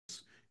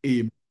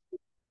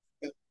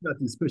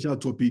That's a special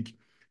topic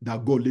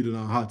that God laid on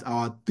our heart.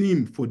 Our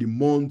theme for the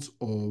month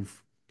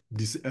of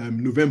this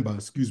November,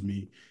 excuse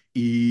me,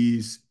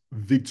 is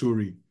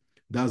victory.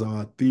 That's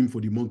our theme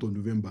for the month of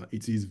November.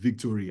 It is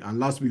victory. And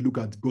last we looked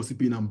at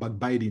gossiping and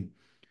backbiting.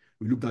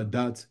 We looked at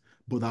that.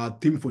 But our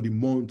theme for the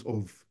month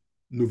of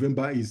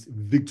November is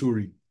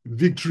victory.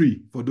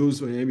 Victory for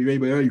those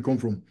where you come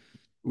from.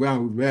 Where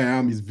I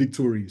am is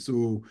victory.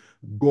 So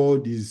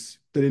God is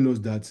telling us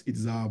that it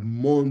is our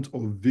month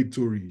of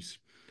victories,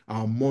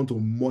 our month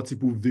of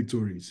multiple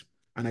victories.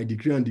 And I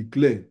decree and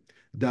declare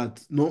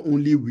that not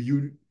only will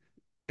you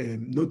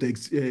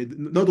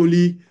not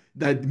only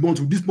that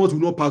this month will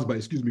not pass by,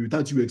 excuse me,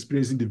 without you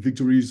experiencing the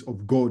victories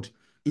of God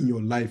in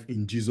your life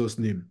in Jesus'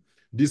 name.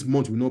 This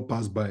month will not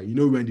pass by. You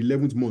know, we're in the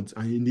 11th month,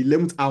 and in the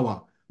 11th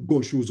hour,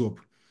 God shows up.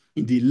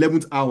 In the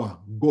 11th hour,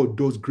 God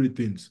does great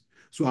things.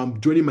 So I'm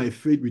joining my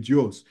faith with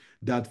yours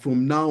that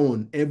from now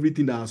on,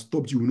 everything that has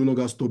stopped you will no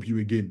longer stop you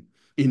again.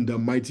 In the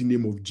mighty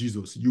name of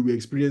Jesus, you will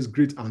experience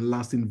great and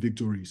lasting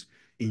victories.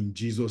 In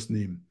Jesus'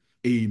 name,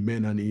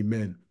 amen and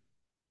amen.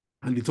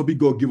 And the topic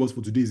God gave us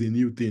for today is a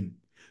new thing.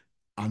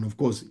 And of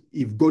course,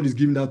 if God is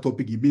giving that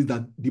topic, it means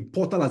that the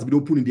portal has been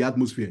opened in the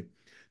atmosphere.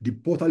 The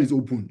portal is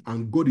open,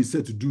 and God is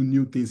set to do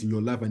new things in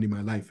your life and in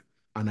my life.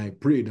 And I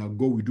pray that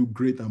God will do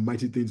great and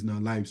mighty things in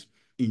our lives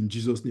in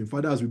Jesus' name.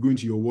 Father, as we go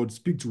into your word,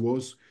 speak to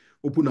us,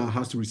 open our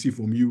hearts to receive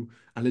from you,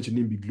 and let your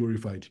name be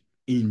glorified.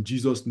 In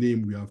Jesus'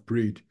 name, we have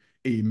prayed.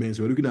 Amen.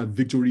 So we're looking at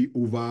victory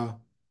over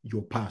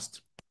your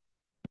past.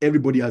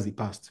 Everybody has a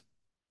past.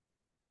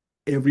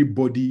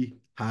 Everybody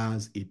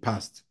has a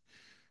past.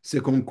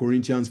 2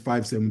 Corinthians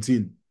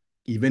 5:17.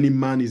 If any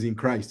man is in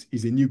Christ,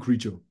 is a new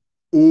creature.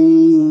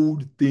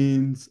 Old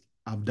things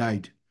have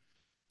died.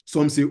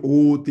 Some say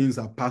old things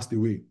have passed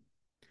away,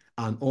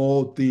 and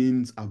all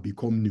things have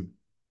become new.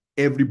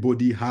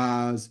 Everybody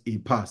has a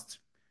past.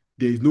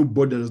 There is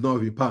nobody that does not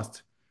have a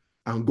past.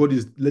 And God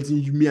is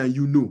letting me and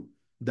you know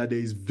that there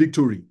is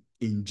victory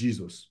in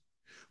Jesus.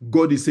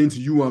 God is saying to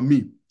you and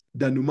me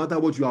that no matter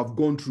what you have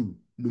gone through,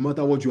 no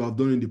matter what you have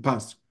done in the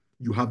past,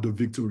 you have the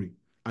victory.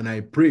 And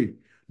I pray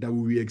that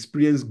we will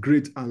experience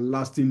great and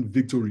lasting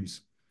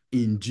victories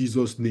in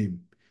Jesus' name.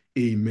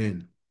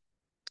 Amen.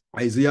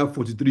 Isaiah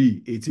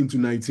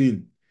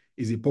 43:18-19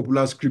 is a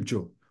popular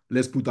scripture.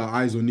 Let's put our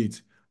eyes on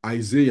it.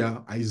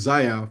 Isaiah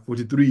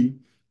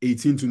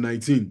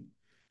 43:18-19.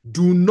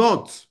 Do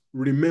not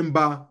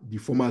remember the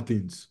former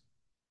things.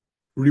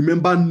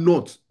 Remember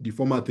not the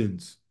former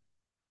things.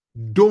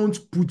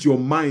 Don't put your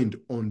mind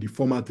on the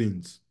former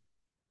things,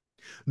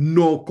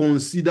 nor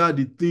consider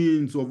the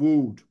things of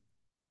old.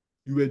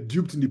 You were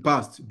duped in the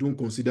past, don't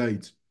consider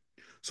it.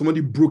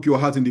 Somebody broke your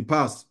heart in the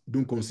past,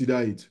 don't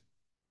consider it.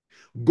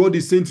 God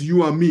is saying to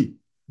you and me,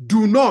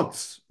 do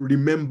not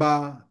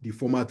remember the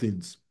former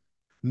things,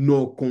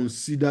 nor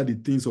consider the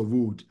things of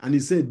old. And he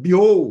said,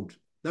 behold,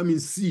 that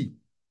means see.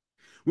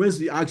 When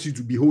he asks you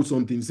to behold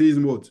something, says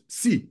what?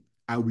 See,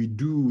 I will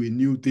do a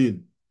new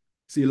thing.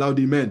 Say loud,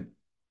 amen.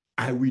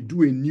 I will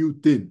do a new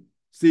thing.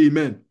 Say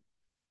amen.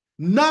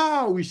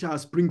 Now we shall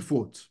spring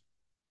forth.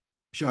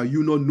 Shall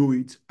you not know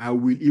it? I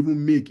will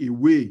even make a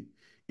way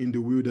in the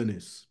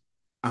wilderness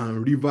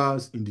and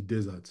rivers in the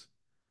desert.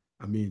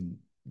 I mean,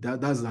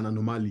 that's an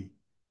anomaly.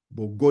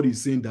 But God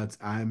is saying that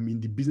I am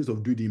in the business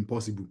of doing the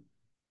impossible.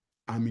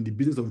 I'm in the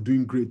business of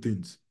doing great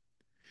things.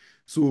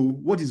 So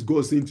what is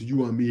God saying to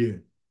you and me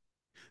here?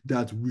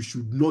 That we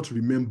should not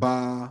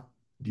remember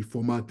the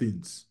former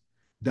things.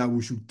 That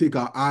we should take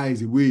our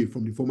eyes away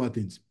from the former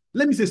things.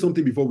 Let me say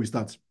something before we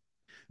start.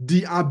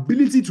 The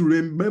ability to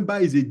remember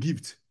is a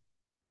gift.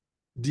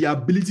 The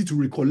ability to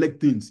recollect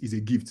things is a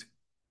gift.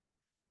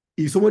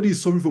 If somebody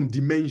is suffering from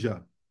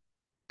dementia,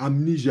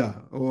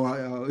 amnesia,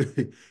 or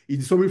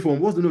is suffering from,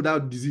 what's the name of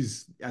that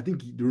disease? I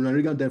think Ronald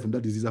Reagan died from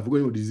that disease. I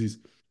forgot what disease,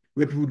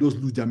 where people just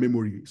lose their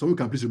memory. Someone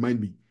can please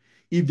remind me.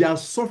 If they are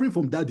suffering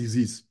from that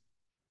disease,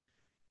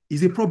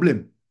 it's a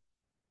problem.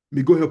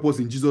 May God help us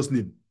in Jesus'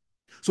 name.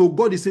 So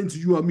God is saying to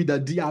you and me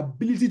that the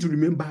ability to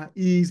remember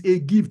is a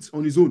gift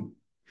on its own.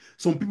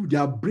 Some people,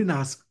 their brain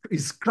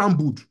is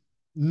scrambled.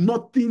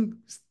 Nothing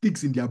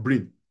sticks in their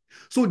brain.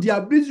 So the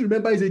ability to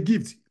remember is a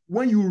gift.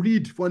 When you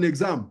read for an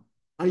exam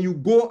and you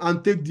go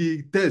and take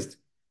the test,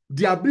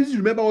 the ability to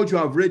remember what you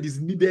have read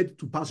is needed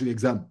to pass your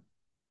exam.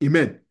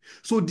 Amen.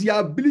 So the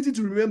ability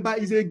to remember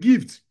is a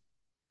gift.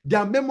 There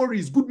are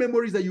memories, good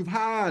memories that you've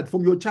had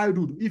from your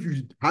childhood, if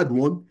you had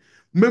one,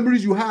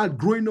 memories you had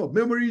growing up,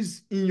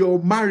 memories in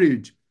your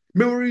marriage,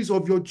 memories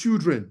of your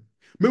children,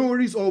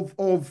 memories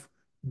of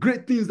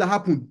great things that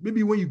happened.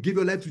 Maybe when you gave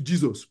your life to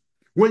Jesus,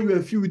 when you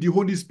were filled with the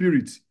Holy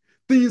Spirit,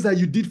 things that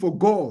you did for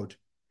God.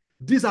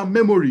 These are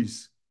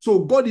memories. So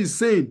God is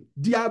saying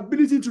the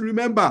ability to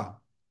remember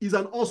is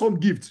an awesome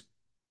gift.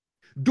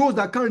 Those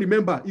that can't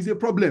remember is a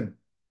problem.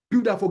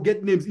 People that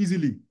forget names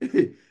easily.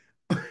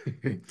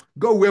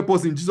 God will help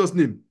us in Jesus'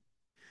 name.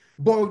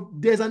 But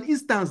there's an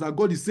instance that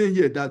God is saying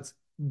here that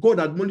God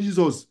admonishes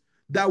us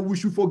that we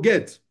should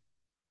forget.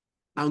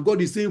 And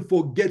God is saying,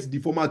 forget the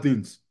former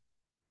things.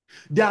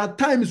 There are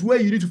times where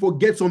you need to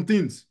forget some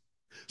things.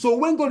 So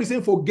when God is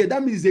saying forget,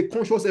 that means it's a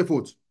conscious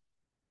effort.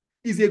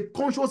 It's a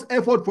conscious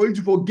effort for you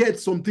to forget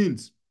some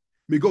things.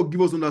 May God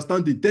give us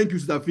understanding. Thank you,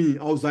 Sister Finn.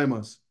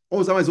 Alzheimer's.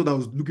 Alzheimer's is what I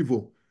was looking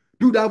for.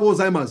 People that have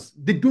Alzheimer's,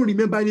 they don't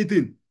remember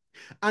anything.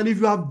 And if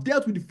you have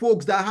dealt with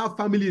folks that have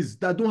families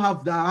that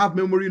have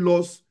memory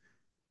loss,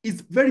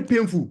 it's very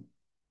painful.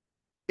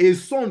 A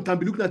son can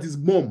be looking at his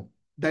mom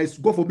that is,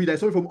 God forbid, that is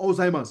suffering from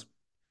Alzheimer's,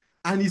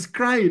 and he's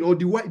crying, or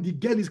the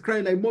girl is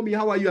crying like, "Mommy,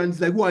 how are you?" And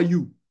he's like, "Who are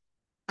you?"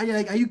 And you're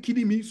like, "Are you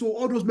kidding me?" So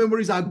all those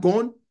memories are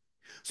gone.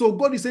 So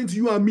God is saying to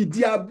you and me,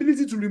 the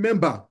ability to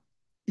remember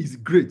is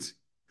great.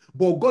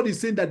 But God is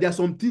saying that there are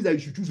some things that you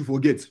should choose to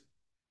forget.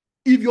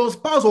 If your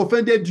spouse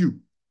offended you,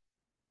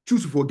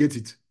 choose to forget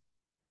it.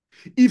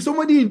 If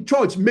somebody in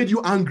church made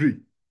you angry,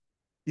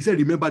 he said,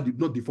 remember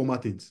not the former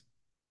things.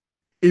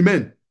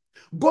 Amen.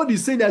 God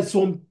is saying that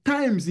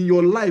sometimes in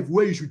your life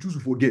where you should choose to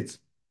forget.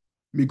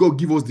 May God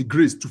give us the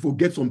grace to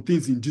forget some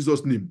things in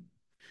Jesus' name.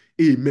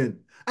 Amen.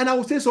 And I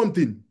will say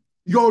something.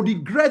 Your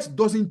regret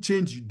doesn't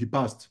change the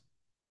past.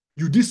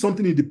 You did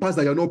something in the past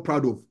that you're not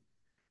proud of.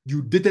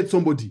 You dated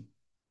somebody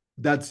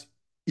that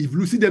if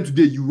you see them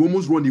today, you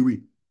almost run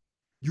away.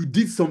 You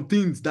did some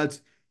things that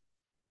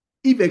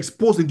if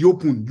exposed in the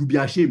open, you'll be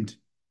ashamed.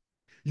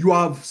 You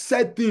have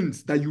said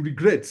things that you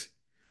regret.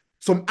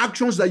 Some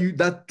actions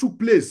that took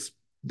place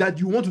that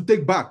you want to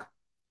take back.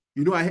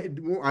 You know,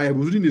 I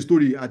was reading a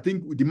story. I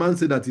think the man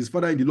said that his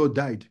father in the Lord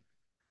died.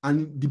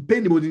 And the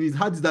pain was in his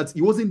heart is that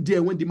he wasn't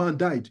there when the man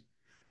died.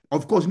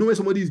 Of course, you know when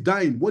somebody is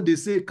dying, what they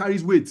say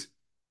carries weight.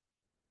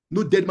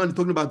 No dead man is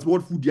talking about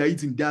what food they are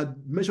eating. They are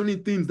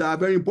mentioning things that are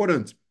very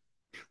important.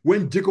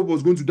 When Jacob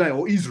was going to die,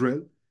 or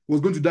Israel was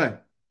going to die,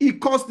 he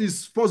cursed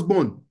his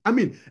firstborn. I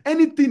mean,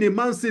 anything a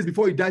man says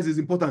before he dies is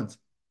important.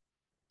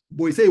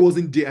 But he said he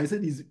wasn't there. I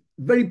said it's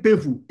very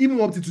painful, even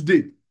up to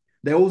today,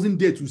 that I wasn't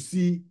there to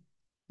see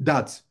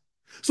that.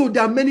 So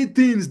there are many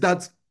things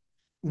that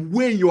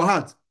weigh in your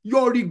heart.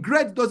 Your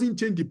regret doesn't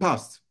change the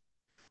past,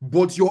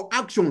 but your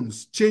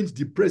actions change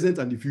the present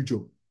and the future.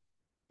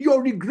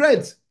 Your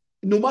regret,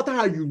 no matter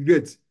how you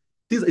regret,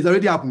 this has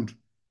already happened.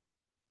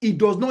 It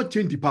does not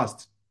change the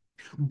past,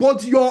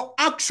 but your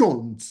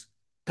actions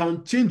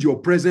can change your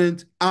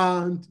present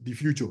and the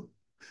future.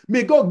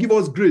 May God give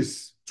us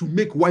grace to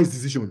make wise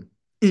decisions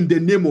in the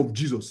name of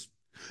Jesus.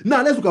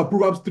 Now, let's look at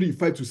Proverbs 3,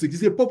 5 to 6.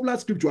 It's a popular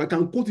scripture. I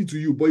can quote it to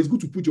you, but it's good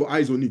to put your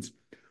eyes on it.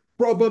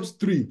 Proverbs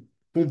 3,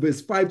 from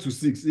verse 5 to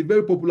 6. It's a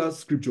very popular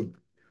scripture.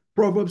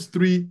 Proverbs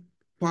 3,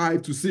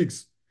 5 to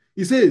 6.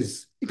 It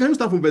says, you can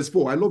start from verse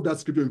 4. I love that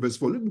scripture in verse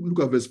 4. Let me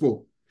look at verse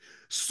 4.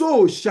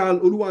 So shall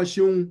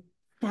Oluwaseun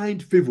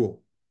find favor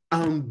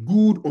and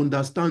good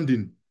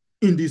understanding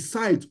in the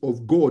sight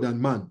of God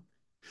and man.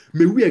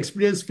 May we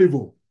experience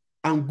favor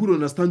and good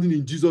understanding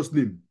in Jesus'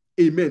 name.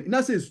 Amen. And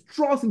that says,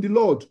 trust in the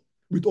Lord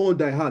with all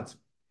thy heart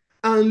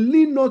and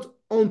lean not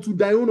unto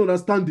thy own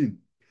understanding.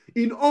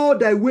 In all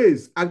thy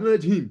ways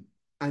acknowledge him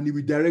and he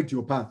will direct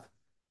your path.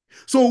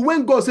 So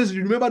when God says,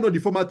 remember not the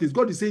former things,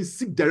 God is saying,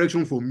 seek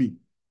direction from me.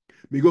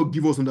 May God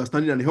give us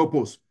understanding and help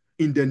us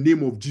in the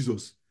name of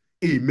Jesus.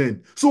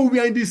 Amen. So we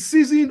are in the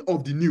season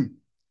of the new.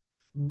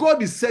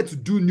 God is set to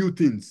do new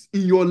things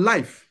in your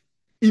life,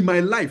 in my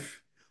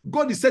life.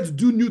 God is set to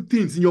do new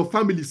things in your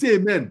family. Say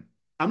amen.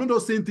 I'm not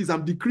just saying things,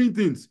 I'm decreeing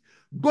things.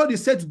 God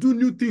is set to do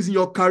new things in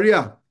your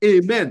career.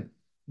 Amen.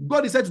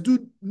 God is set to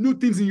do new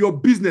things in your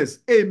business.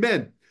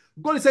 Amen.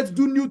 God is set to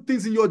do new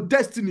things in your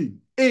destiny.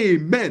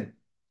 Amen.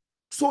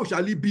 So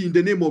shall it be in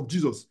the name of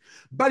Jesus.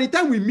 By the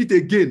time we meet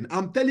again,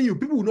 I'm telling you,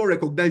 people will not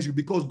recognize you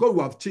because God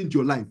will have changed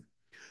your life.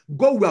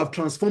 God will have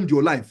transformed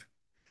your life.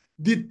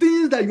 The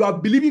things that you are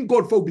believing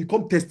God for will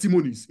become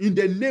testimonies in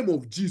the name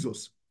of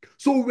Jesus.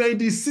 So we're in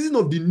the season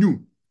of the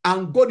new,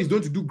 and God is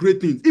going to do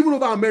great things. Even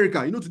over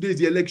America, you know, today is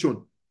the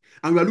election,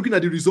 and we are looking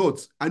at the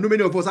results. I know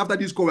many of us, after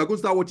this call, we're going to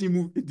start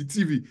watching the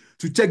TV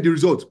to check the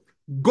results.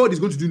 God is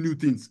going to do new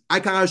things. I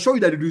can assure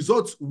you that the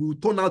results will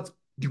turn out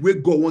the way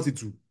God wants it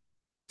to.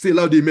 Say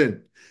loud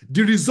amen.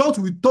 The results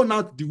will turn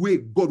out the way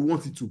God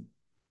wants it to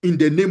in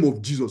the name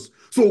of Jesus.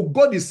 So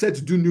God is set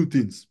to do new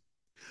things.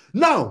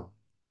 Now,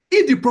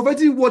 if the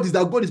prophetic word is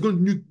that God is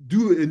going to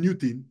do a new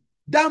thing,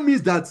 that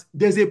means that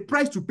there's a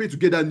price to pay to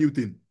get that new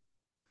thing.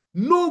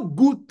 No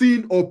good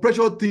thing or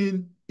precious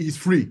thing is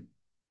free.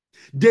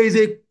 There is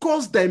a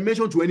cost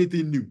dimension to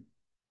anything new.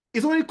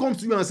 If somebody comes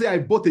to you and says, I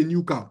bought a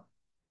new car,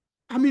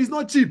 I mean, it's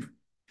not cheap.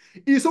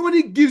 If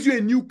somebody gives you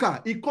a new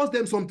car, it costs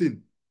them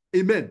something.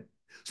 Amen.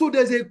 So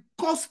there's a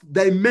cost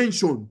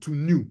dimension to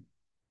new.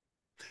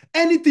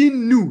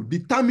 Anything new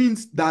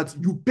determines that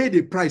you pay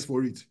the price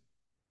for it.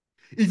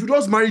 If you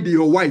just married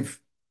your wife,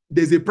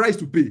 there's a price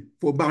to pay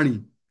for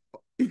marrying.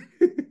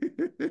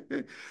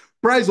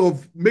 Price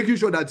of making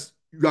sure that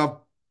you have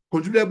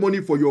contributed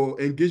money for your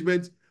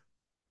engagement,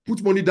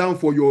 put money down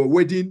for your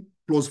wedding,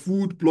 plus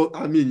food, plus,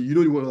 I mean, you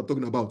know what I'm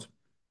talking about.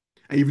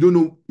 And if you don't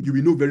know, you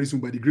will know very soon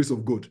by the grace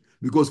of God.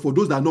 Because for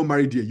those that are not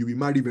married here, you will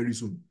marry very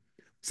soon.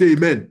 Say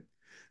amen.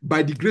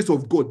 By the grace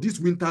of God, this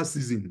winter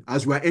season,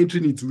 as we are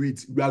entering into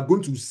it, we are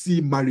going to see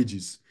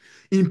marriages.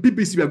 In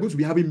PPC, we are going to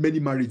be having many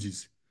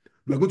marriages.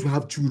 We are going to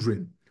have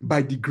children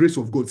by the grace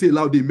of God. Say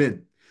loud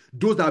amen.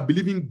 Those that are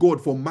believing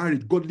God for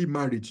marriage, godly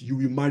marriage, you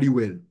will marry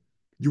well.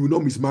 You will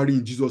not mismarry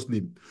in Jesus'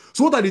 name.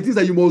 So what are the things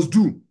that you must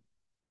do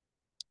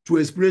to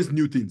experience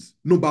new things?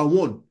 Number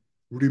one,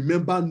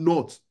 remember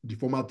not the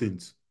former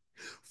things.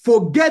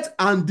 Forget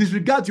and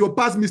disregard your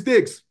past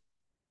mistakes,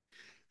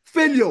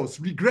 failures,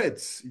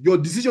 regrets, your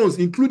decisions,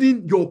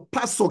 including your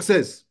past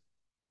success.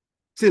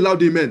 Say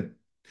loud amen.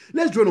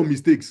 Let's dwell on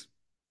mistakes.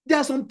 There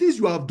are some things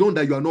you have done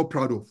that you are not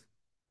proud of.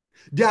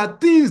 There are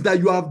things that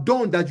you have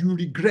done that you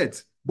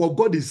regret, but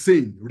God is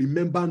saying,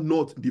 remember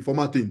not the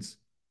former things.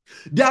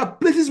 There are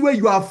places where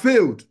you have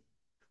failed.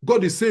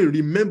 God is saying,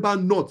 remember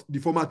not the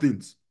former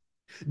things.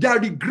 There are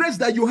regrets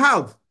that you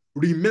have.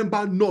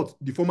 Remember not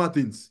the former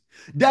things.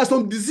 There are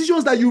some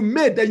decisions that you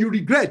made that you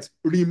regret.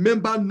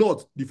 Remember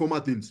not the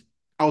former things.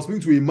 I was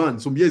speaking to a man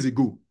some years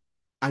ago,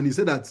 and he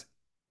said that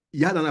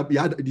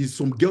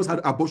some girls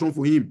had abortion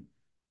for him.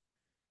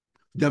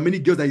 There are many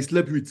girls that he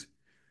slept with,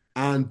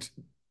 and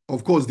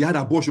of course, they had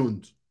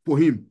abortions for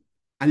him.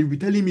 And he'll be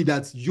telling me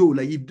that, yo,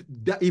 like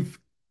if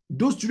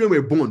those children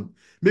were born,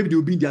 maybe they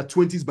will be in their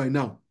 20s by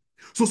now.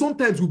 So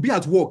sometimes we'll be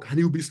at work and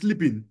he'll be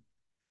sleeping,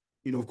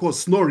 of course,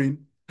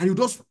 snoring, and he'll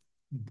just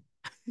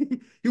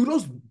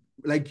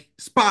like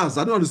spaz.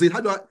 I don't know how to say it.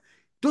 How do I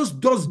just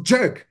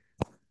jerk?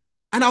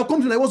 And I'll come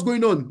to him like, what's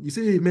going on? He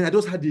say, hey man, I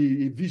just had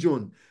a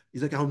vision.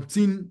 He's like, I'm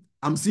seeing,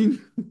 I'm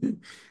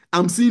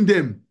seeing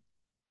them.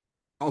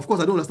 Of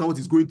course, I don't understand what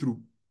he's going through.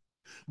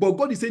 But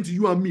God is saying to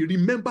you and me,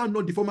 remember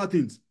not the former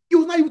things. He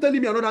was not even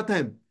telling me another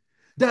time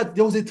that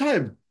there was a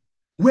time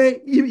where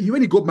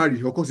when he got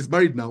married, of course, he's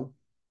married now,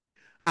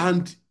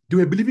 and they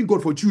were believing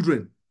God for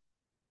children.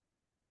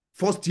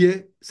 First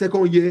year,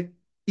 second year,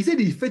 he said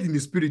he felt in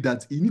his spirit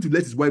that he need to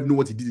let his wife know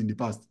what he did in the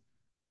past.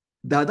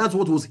 That's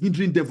what was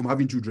hindering them from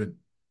having children.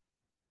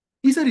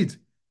 He said it.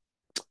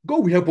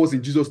 God will help us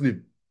in Jesus'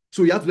 name.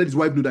 So he had to let his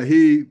wife know that,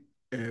 hey,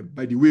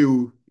 by the way,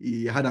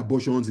 he had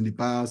abortions in the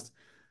past.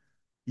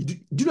 Do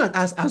you know,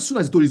 as soon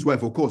as he told his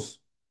wife, of course,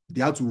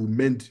 they had to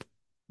mend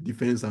the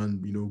fence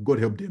and, God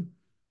help them.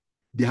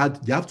 They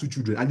have two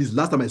children. And this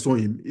last time I saw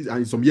him,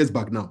 and some years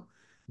back now,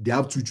 they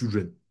have two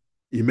children.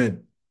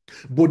 Amen.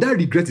 But that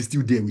regret is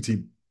still there with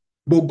him.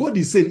 But God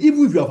is saying,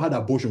 even if you have had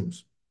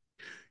abortions,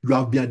 you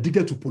have been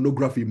addicted to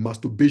pornography,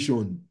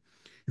 masturbation,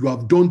 you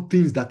have done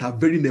things that are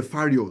very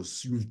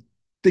nefarious, you've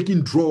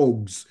taken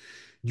drugs,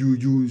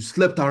 you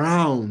slept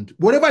around,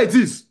 whatever it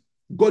is,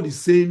 God is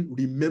saying,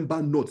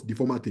 remember not the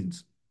former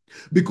things.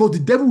 Because the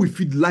devil will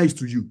feed lies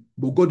to you.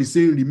 But God is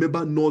saying,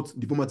 remember not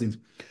the former things,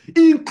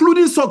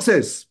 including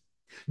success.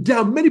 There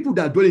are many people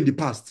that dwell in the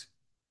past.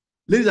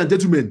 Ladies and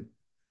gentlemen,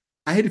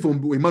 I heard it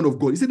from a man of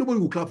God. He said, nobody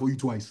will clap for you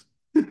twice.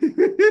 I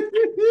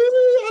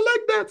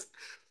like that.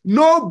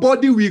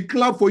 Nobody will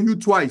clap for you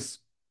twice.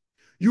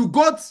 You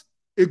got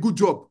a good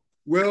job.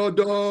 Well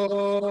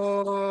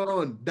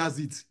done. That's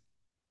it.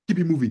 Keep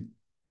it moving.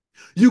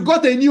 You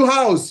got a new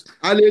house.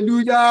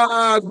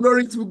 Hallelujah.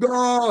 Glory to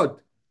God.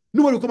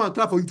 Nobody will come and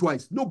clap for you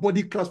twice.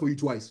 Nobody claps for you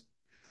twice.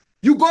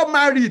 You got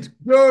married.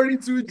 Glory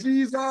to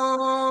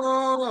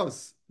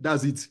Jesus.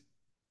 That's it.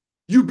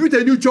 You built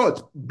a new church.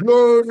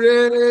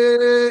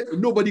 Glory.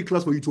 Nobody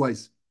claps for you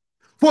twice.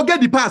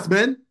 Forget the past,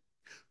 man.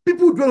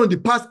 People dwell on the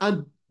past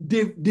and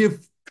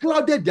they've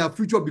clouded their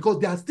future because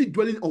they are still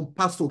dwelling on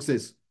past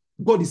success.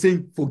 God is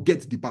saying,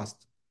 forget the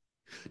past.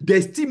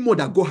 There's still more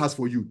that God has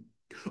for you.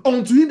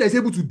 Unto him that is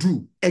able to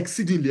do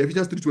exceedingly,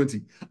 Ephesians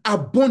 3:20,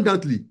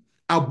 abundantly,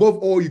 above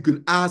all you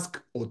can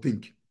ask or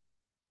think.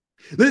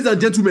 Ladies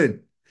and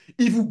gentlemen,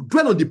 if you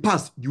dwell on the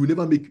past, you will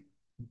never make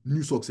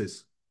new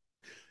success.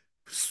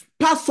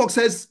 Past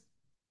success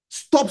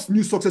stops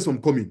new success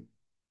from coming.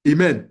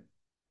 Amen.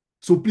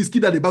 So please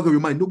keep that in the back of your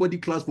mind. Nobody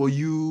claps for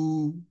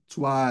you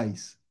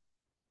twice.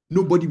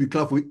 Nobody will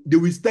clap for you. They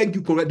will thank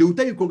you. They will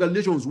tell you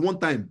congratulations one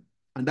time,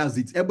 and that's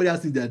it. Everybody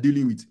has things they are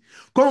dealing with.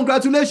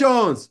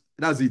 Congratulations.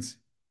 That's it.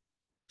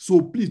 So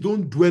please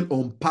don't dwell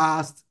on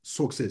past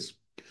success.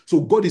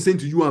 So God is saying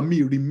to you and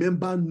me,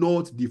 remember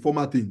not the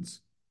former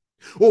things.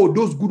 Oh,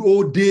 those good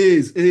old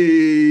days.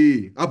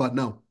 Hey, how about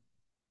now?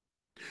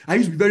 I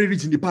used to be very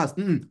rich in the past.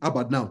 How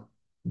about now?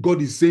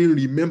 God is saying,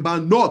 remember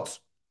not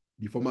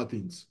the former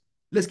things.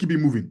 Let's keep it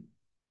moving.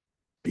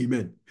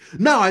 Amen.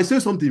 Now I say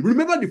something.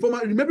 Remembering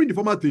the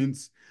former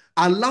things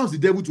allows the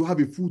devil to have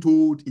a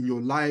foothold in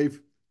your life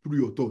through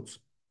your thoughts.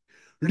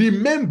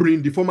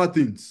 Remembering the former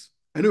things,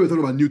 I know we're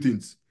talking about new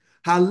things,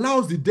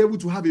 allows the devil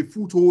to have a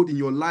foothold in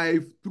your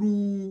life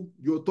through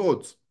your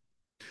thoughts.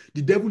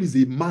 The devil is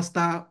a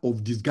master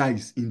of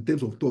disguise in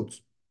terms of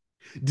thoughts.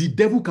 The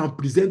devil can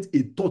present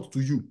a thought to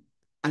you,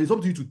 and it's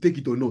up to you to take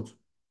it or not.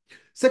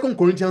 2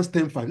 Corinthians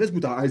 10:5. Let's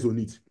put our eyes on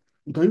it.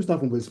 You can start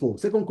from verse 4.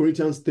 2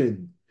 Corinthians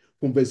 10,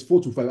 from verse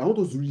 4 to 5. I want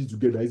us to read it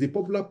together. It's a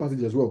popular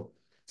passage as well.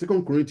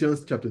 2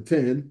 Corinthians chapter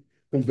 10,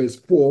 from verse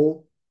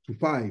 4 to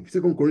 5.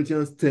 2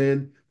 Corinthians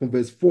 10, from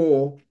verse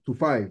 4 to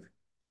 5.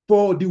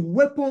 For the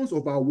weapons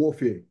of our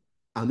warfare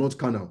are not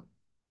carnal,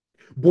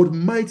 but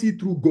mighty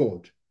through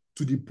God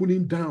to the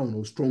pulling down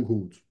of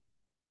strongholds.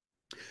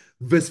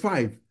 Verse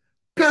 5.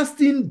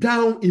 Casting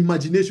down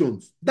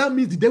imaginations. That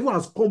means the devil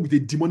has come with a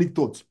demonic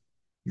thought.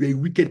 You're a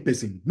wicked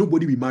person.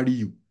 Nobody will marry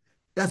you.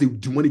 That's a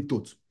demonic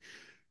thought.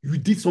 You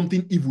did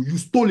something evil. You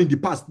stole in the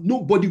past.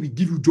 Nobody will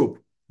give you job.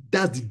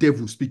 That's the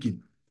devil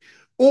speaking.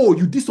 Oh,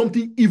 you did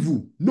something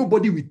evil.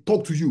 Nobody will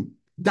talk to you.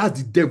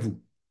 That's the devil.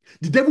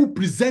 The devil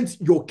presents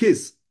your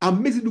case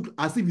and makes it look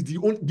as if it's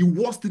the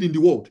worst thing in the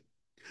world.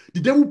 The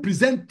devil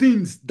presents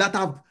things that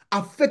have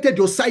affected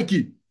your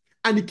psyche,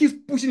 and he keeps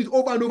pushing it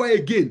over and over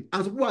again,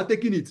 and some people are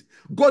taking it.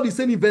 God is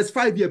saying in verse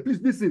 5 here, please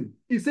listen.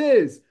 He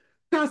says,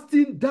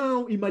 casting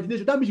down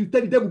imagination. That means you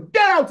tell the devil,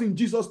 get out in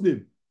Jesus'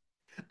 name.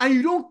 And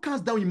you don't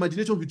cast down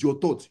imagination with your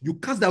thoughts. You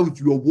cast down with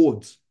your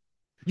words.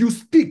 You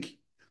speak,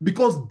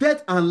 because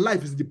death and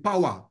life is the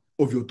power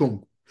of your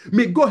tongue.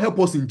 May God help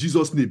us in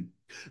Jesus' name.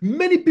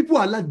 Many people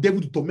allow the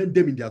devil to torment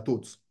them in their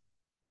thoughts.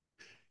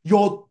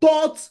 Your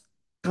thoughts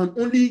can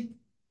only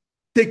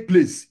take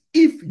place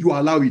if you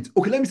allow it.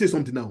 Okay, let me say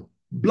something now.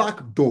 Black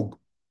dog.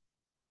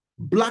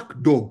 Black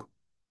dog.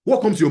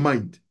 What comes to your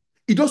mind?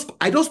 I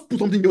just put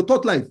something in your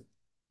thought life.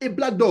 A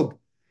black dog.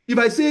 If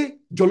I say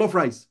jollof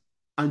rice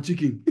and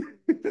chicken,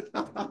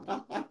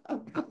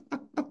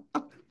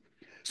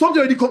 something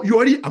already come,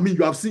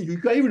 you have seen, you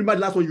can't even remember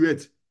the last one you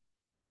ate.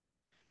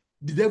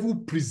 The devil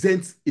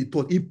presents a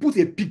thought. He puts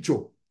a picture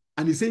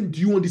and he's saying,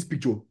 do you want this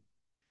picture?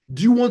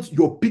 Do you want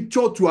your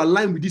picture to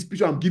align with this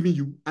picture I'm giving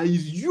you? And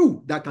it's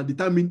you that can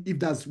determine if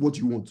that's what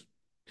you want.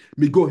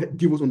 May God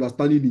give us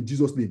understanding in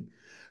Jesus' name.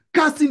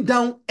 Casting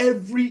down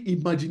every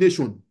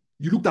imagination.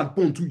 You looked at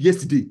porn too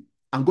yesterday,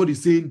 and God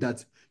is saying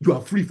that you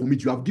are free from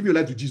it. You have given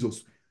your life to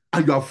Jesus,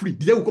 and you are free.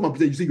 The devil will come and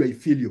present you, say you are a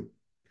failure.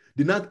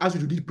 They not ask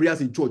you to do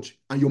prayers in church,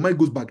 and your mind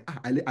goes back.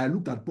 I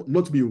looked at porn,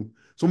 not me.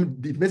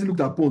 The person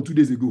looked at porn 2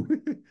 days ago.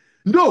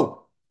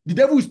 No, the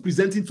devil is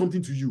presenting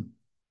something to you.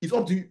 It's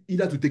up to you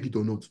either to take it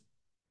or not.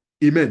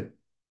 Amen.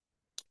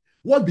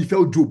 What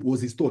befell Job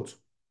was his thought.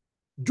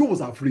 Job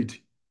was afraid.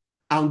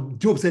 And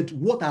Job said,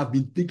 what I have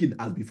been thinking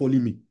has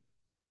befallen me.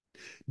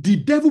 The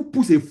devil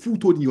puts a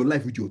foothold in your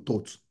life with your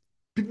thoughts.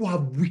 People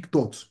have weak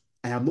thoughts.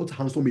 I am not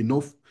handsome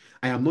enough.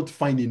 I am not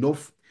fine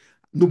enough.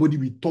 Nobody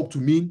will talk to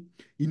me.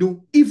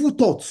 Evil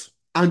thoughts.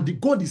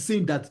 And God is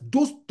saying that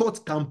those thoughts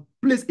can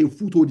place a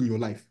foothold in your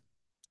life.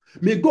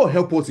 May God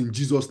help us in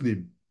Jesus'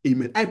 name.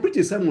 Amen. I preached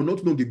a sermon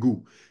not long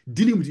ago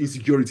dealing with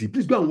insecurity.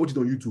 Please go and watch it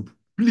on YouTube.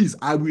 Please,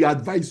 I will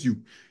advise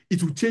you.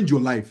 It will change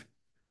your life.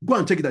 Go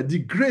and check it out. The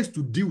grace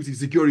to deal with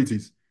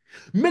insecurities.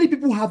 Many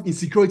people have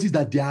insecurities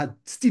that they are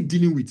still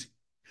dealing with.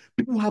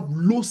 People have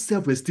low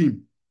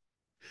self-esteem.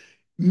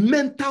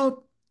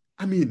 Mental,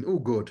 oh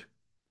God.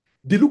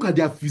 They look at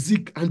their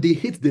physique and they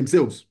hate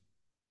themselves.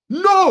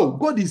 No!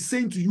 God is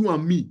saying to you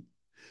and me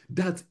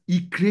that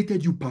He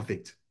created you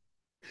perfect.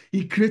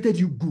 He created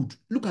you good.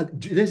 Look at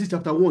Genesis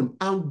chapter 1.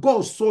 And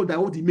God saw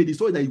that what He made, He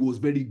saw that it was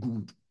very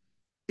good.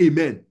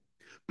 Amen.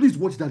 Please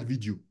watch that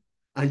video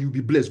and you'll be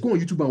blessed. Go on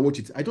YouTube and watch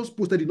it. I just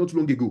posted it not too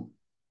long ago.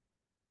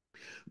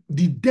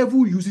 The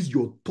devil uses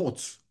your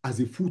thoughts as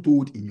a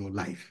foothold in your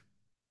life.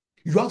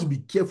 You have to be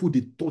careful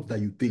the thoughts that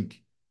you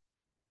think.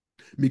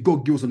 May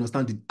God give us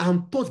understanding.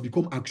 And thoughts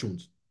become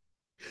actions.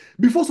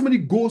 Before somebody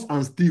goes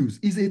and steals,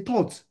 it's a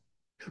thought.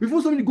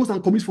 Before somebody goes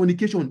and commits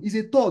fornication, it's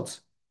a thought.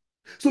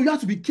 So you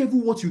have to be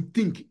careful what you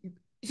think.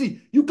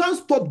 See, you can't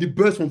stop the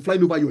birds from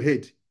flying over your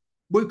head,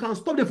 but you can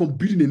stop them from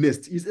building a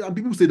nest. And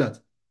people say that.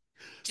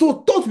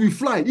 So thoughts will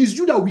fly. It's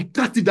you that will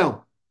cast it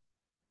down.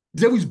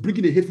 The devil is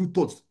bringing a hateful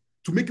thought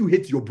to make you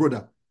hate your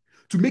brother,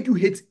 to make you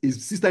hate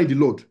his sister in the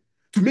Lord,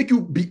 to make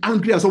you be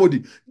angry at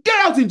somebody.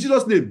 Get out in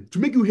Jesus' name. To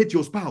make you hate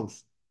your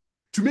spouse,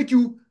 to make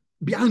you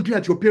be angry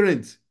at your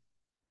parents.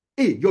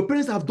 Hey, your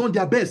parents have done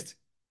their best.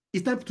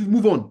 It's time to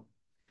move on.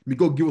 May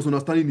God give us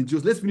understanding in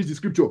Jesus. Let's finish the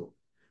scripture.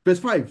 Verse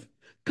 5.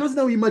 Cast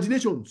down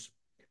imaginations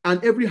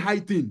and every high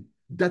thing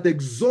that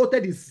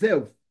exalted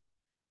itself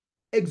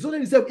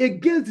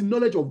against the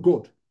knowledge of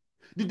God.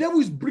 The devil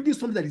is bringing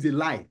something that is a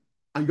lie,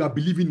 and you are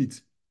believing it.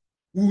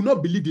 We will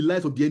not believe the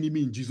lies of the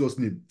enemy in Jesus'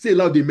 name. Say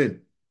loud,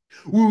 amen.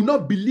 We will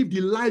not believe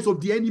the lies of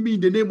the enemy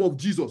in the name of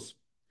Jesus.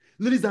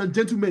 Ladies and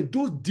gentlemen,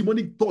 those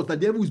demonic thoughts that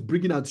the devil is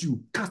bringing at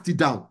you, cast it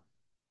down.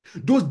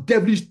 Those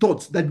devilish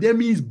thoughts that the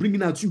enemy is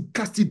bringing at you,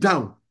 cast it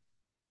down.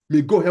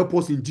 May God help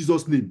us in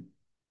Jesus' name.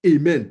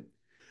 Amen.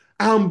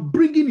 I am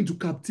bringing into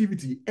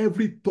captivity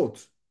every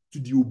thought to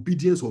the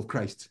obedience of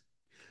Christ.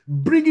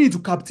 Bringing into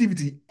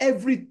captivity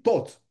every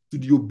thought to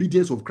the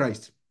obedience of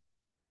Christ.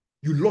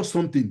 You lost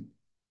something.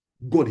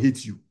 God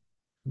hates you.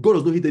 God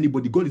does not hate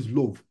anybody. God is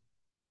love.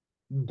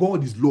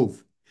 God is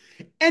love.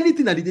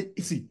 Anything that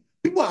see,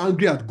 people are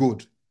angry at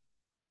God.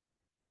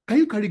 Can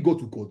you carry God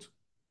to court?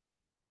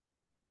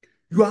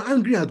 You are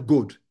angry at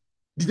God.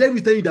 The devil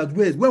is telling you that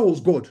where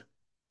was God?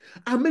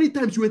 And many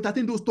times you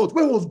entertain those thoughts.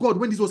 Where was God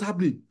when this was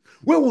happening?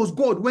 Where was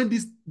God when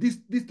this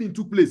thing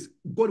took place?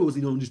 God was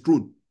on his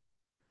throne.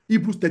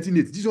 Hebrews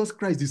 13:8. Jesus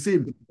Christ the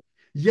same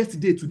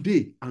yesterday,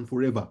 today, and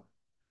forever.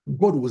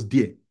 God was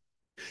there.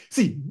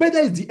 See, better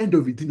is the end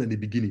of a thing than the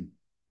beginning.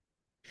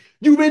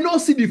 You may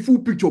not see the full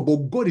picture, but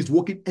God is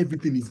working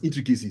everything in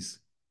intricacies.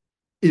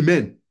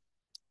 Amen.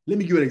 Let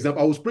me give you an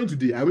example. I was praying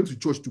today. I went to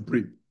church to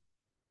pray.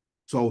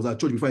 So I was at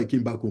church before I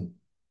came back home.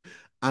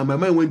 And my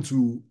mind went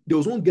to, there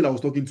was one girl I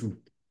was talking to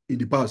in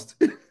the past.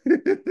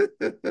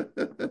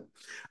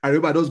 I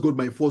remember I just got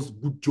my first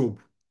good job.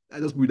 I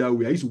just put it that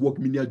way. I used to work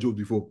menial jobs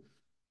before.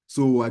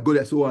 So I got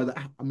it. So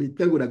I mean,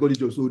 thank God I got this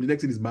job. So the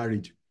next thing is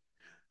marriage.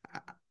 I,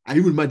 I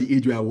even remember the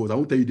age where I was. I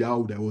won't tell you how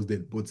old I was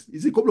then, but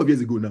it's a couple of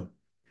years ago now.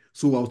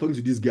 So I was talking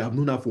to this girl. I've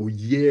known her for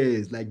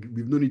years. Like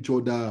we've known each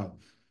other.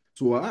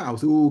 So I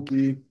was like, oh,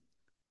 okay,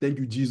 thank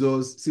you,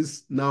 Jesus.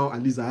 Since now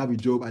at least I have a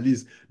job, at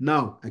least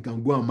now I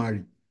can go and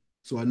marry.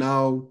 So I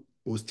now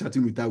was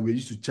chatting with her. We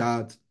used to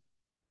chat,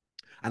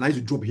 and I used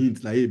to drop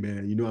hints like, "Hey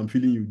man, I'm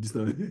feeling you." This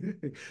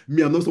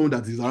me, I'm not someone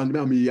that is around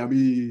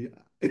me.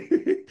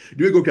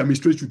 The way go, okay, I'm a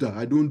straight shooter.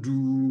 I don't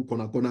do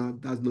corner corner.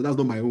 That's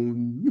not my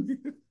own.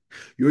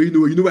 you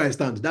know where I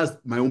stand. That's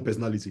my own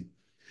personality.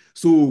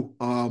 So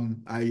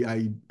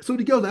so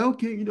the girl was like,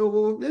 okay,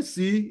 let's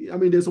see. I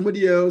mean, there's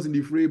somebody else in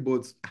the fray,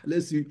 but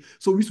let's see.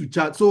 So we used to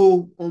chat.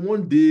 So on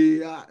one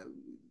day,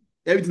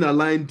 everything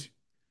aligned.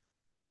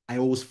 I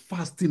was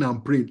fasting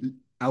and praying.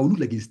 I would look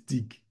like a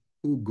stick.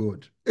 Oh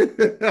God.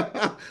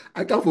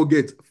 I can't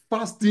forget.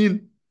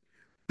 Fasting,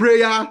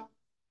 prayer.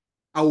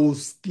 I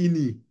was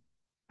skinny.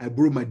 I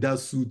borrowed my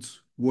dad's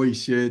suit, wore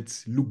his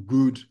shirt, looked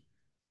good,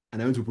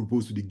 and I went to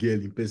propose to the girl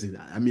in person.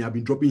 I mean, I've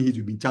been dropping hints,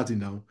 we've been chatting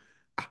now.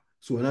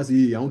 So when I say,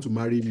 hey, I want to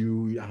marry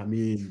you, I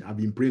mean, I've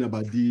been praying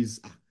about this.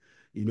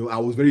 I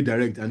was very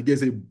direct. And the girl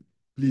said,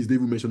 please, don't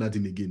even mention that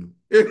thing again.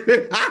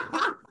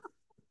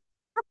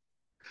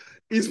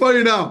 It's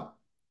funny now.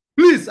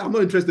 Please, I'm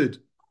not interested.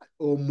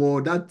 Oh,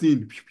 more that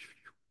thing.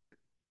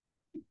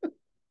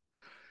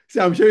 See,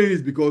 I'm sharing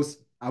this because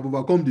I've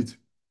overcome it.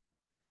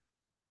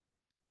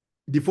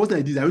 The first thing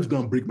I did, I went to go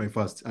and break my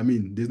fast. I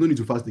mean, there's no need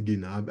to fast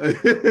again.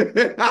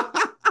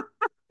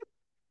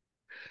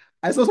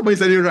 I saw somebody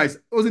selling rice.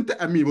 It was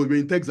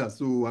in Texas.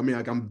 So, I mean,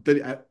 I can tell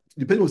you,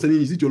 the person was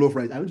selling, is it your love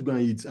rice? I went to go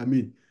and eat. I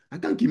mean, I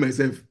can't keep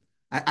myself.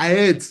 I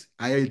ate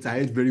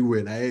very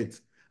well. I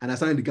ate. And I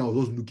sat in the car, I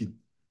was just looking.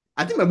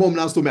 I think my mom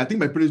now saw me. I think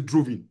my parents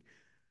drove in.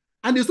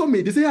 And they saw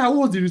me. They said, how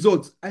was the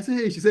result? I said,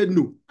 hey, she said,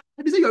 no.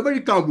 And they said, you're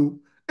very calm.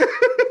 Oh."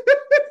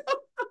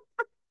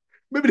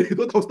 Maybe they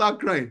thought I would start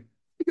crying.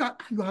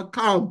 You are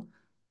calm.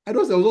 I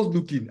was just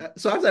looking.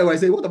 So after I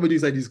said, what am I doing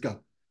inside this car?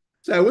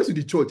 So I went to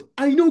the church.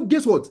 And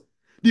guess what?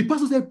 The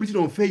pastor said preaching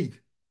on faith.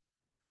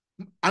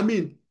 I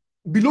mean,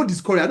 below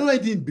discourage. I don't know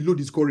anything below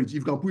discourage. If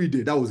you can put it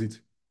there, that was it.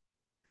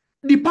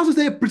 The pastor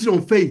said preaching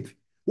on faith.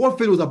 What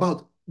faith was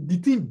about. The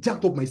thing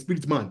jacked up my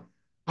spirit, man.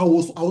 I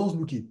was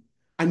looking.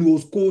 And it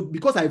was cold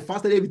because I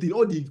fasted everything,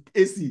 all the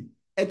AC.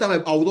 Every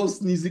time I was all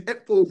sneezing.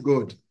 Oh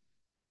God.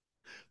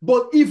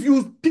 But if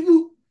you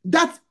people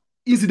that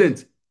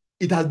incident,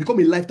 it has become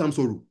a lifetime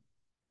sorrow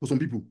for some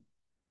people.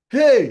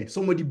 Hey,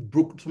 somebody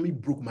broke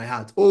my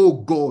heart. Oh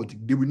God,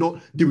 they will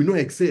not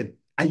excel.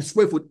 I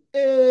swear for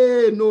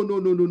hey, no, no,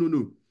 no, no, no,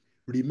 no.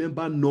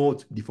 Remember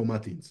not the former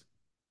things.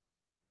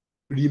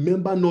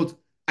 Remember not.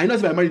 I know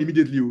if I married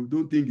immediately, you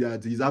don't think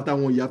that it's after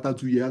 1 year, after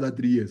 2 years, after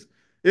 3 years.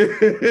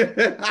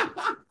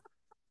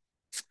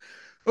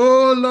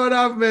 Oh Lord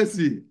have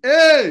mercy.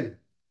 Hey,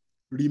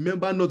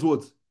 remember not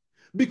what?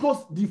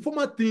 Because the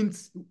former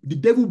things the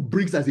devil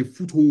brings as a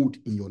foothold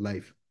in your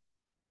life.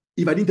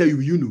 If I didn't tell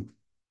you, you know.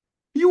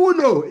 You will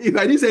know. If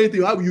I didn't say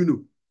anything, how will you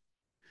know?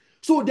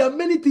 So there are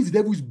many things the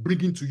devil is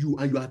bringing to you,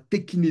 and you are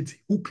taking it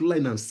hook,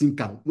 line, and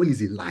sinker when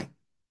it's a lie.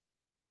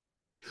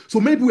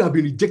 So many people have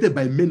been rejected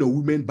by men or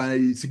women,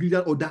 by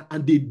significant order,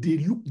 and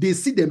they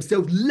see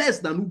themselves less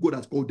than who God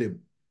has called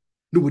them.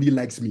 Nobody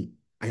likes me.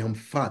 I am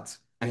fat.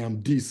 I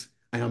am this.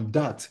 I am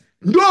that.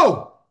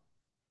 No!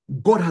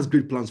 God has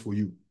great plans for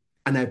you.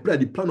 And I pray that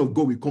the plan of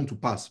God will come to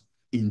pass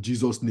in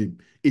Jesus' name.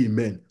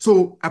 Amen.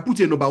 So I put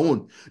here number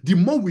one. The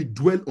more we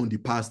dwell on the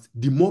past,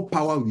 the more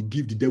power we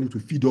give the devil to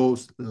feed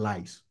us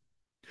lies.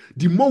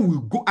 The more we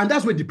go, and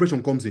that's where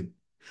depression comes in.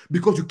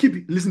 Because you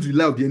keep listening to the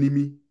lie of the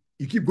enemy,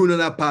 you keep going on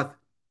that path,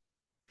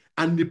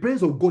 and in the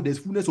presence of God, there's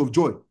fullness of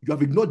joy. You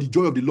have ignored the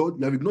joy of the Lord,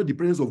 you have ignored the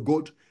presence of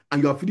God,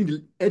 and you are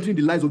entering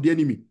the lies of the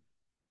enemy.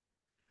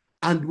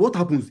 And what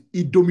happens?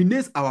 It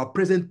dominates our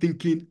present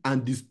thinking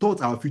and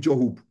distorts our future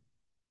hope.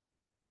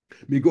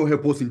 May God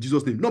help us in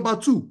Jesus' name. Number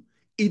two,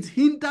 it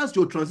hinders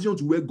your transition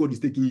to where God is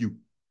taking you.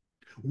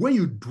 When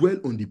you dwell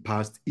on the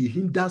past, it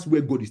hinders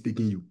where God is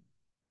taking you.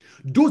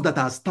 Those that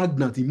are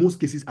stagnant in most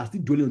cases are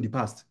still dwelling on the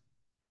past.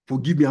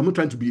 Forgive me, I'm not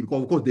trying to be,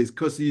 because of course there's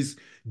curses,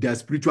 there's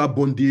spiritual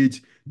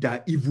bondage, there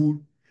are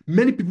evil.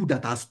 Many people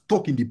that are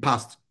stuck in the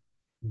past,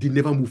 they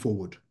never move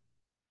forward.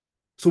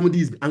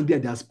 Somebody is angry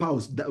at their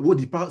spouse, what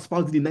the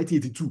spouse did in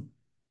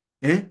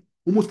 1982,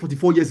 almost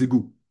 44 years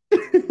ago.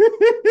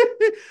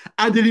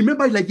 And they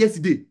remember it like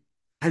yesterday.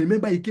 I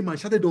remember he came and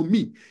shouted on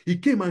me. He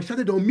came and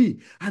shouted on me.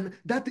 And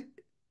that,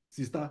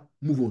 sister,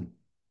 move on.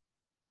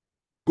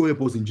 God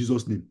help us in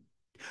Jesus' name.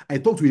 I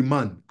talked to a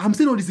man. I'm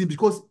saying all this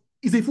because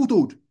he's a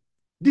foothold.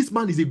 This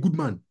man is a good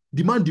man.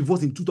 The man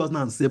divorced in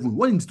 2007.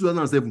 When in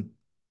 2007?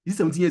 This is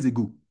 17 years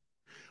ago.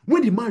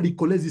 When the man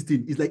recollects this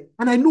thing, it's like,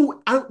 and I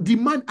know the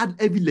man had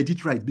every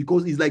legit right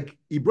because it's like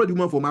he brought the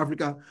woman from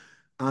Africa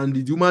and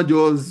the woman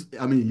just,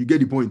 I mean, you get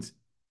the point.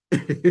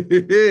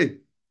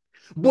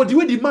 But the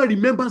way the man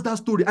remembers that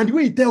story and the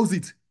way he tells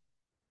it,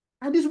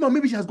 and this woman,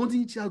 maybe she has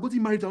gotten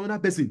married to another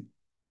person.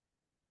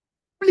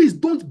 Please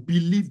don't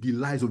believe the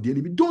lies of the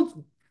enemy.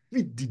 Don't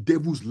feed the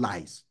devil's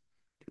lies.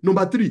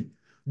 Number three,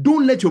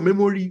 don't let your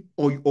memory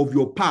of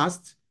your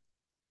past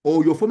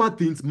or your former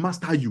things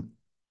master you.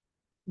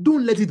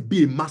 Don't let it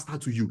be a master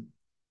to you.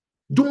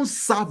 Don't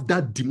serve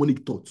that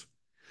demonic thought.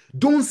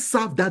 Don't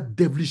serve that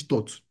devilish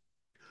thought.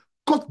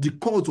 Cut the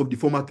cords of the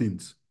former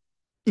things,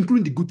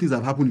 including the good things that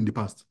have happened in the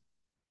past.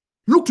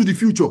 Look to the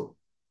future.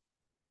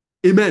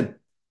 Amen.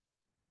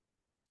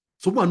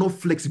 Some people are not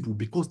flexible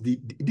because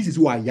this is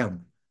who I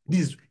am.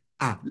 This is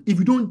if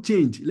you don't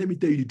change, let me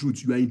tell you the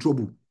truth, you are in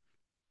trouble.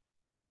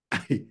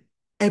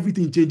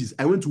 Everything changes.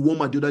 I went to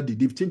Walmart the other day.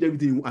 They've changed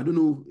everything. I don't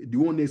know, the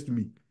one next to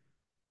me.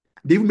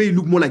 They even made it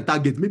look more like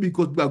Target. Maybe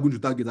because people are going to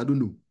Target. I don't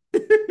know.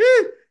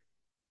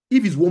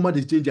 If it's Walmart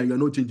is changing and you are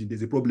not changing,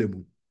 there's a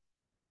problem.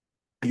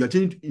 And you are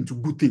changing into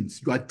good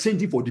things. You are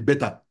changing for the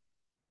better.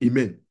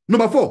 Amen.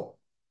 Number 4,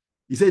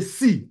 he says,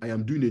 see, I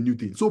am doing a new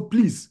thing. So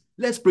please,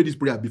 let's pray this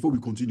prayer before we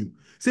continue.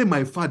 Say,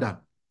 my Father,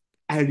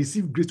 I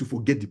receive grace to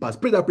forget the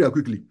past. Pray that prayer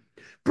quickly.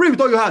 Pray with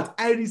all your heart.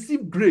 I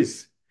receive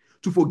grace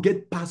to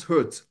forget past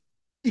hurts.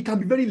 It can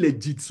be very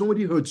legit.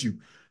 Somebody hurt you.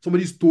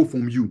 Somebody stole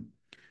from you.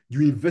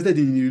 You invested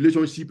in a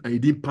relationship and it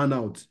didn't pan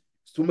out.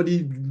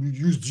 Somebody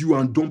used you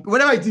and dumped,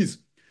 whatever it is.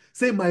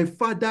 Say, my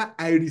Father,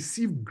 I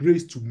receive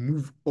grace to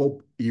move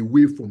up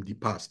away from the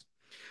past.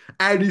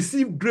 I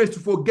receive grace to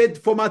forget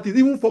former things,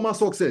 even former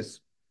success.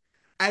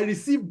 I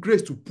receive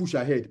grace to push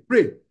ahead.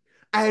 Pray.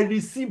 I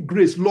receive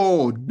grace,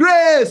 Lord.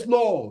 Grace,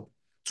 Lord,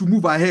 to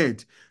move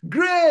ahead.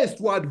 Grace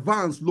to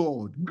advance,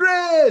 Lord.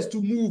 Grace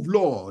to move,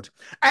 Lord.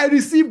 I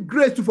receive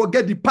grace to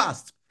forget the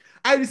past.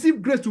 I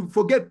receive grace to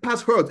forget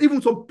past hurts.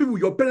 Even some people,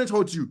 your parents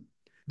hurt you.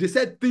 They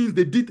said things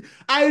they did.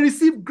 I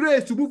receive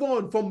grace to move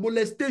on from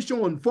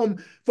molestation, from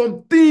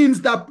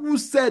things that people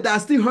said that are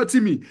still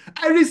hurting me.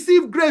 I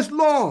receive grace,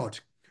 Lord.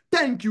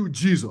 Thank you,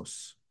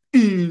 Jesus.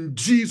 In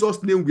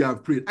Jesus' name we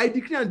have prayed. I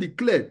decree and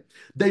declare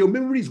that your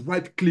memory is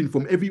wiped clean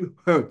from every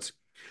hurt,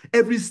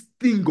 every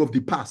sting of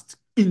the past.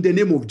 In the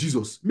name of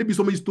Jesus. Maybe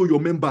somebody stole your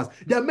members.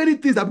 There are many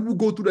things that people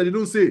go through that they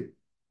don't say.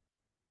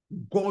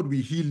 God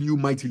will heal you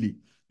mightily.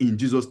 In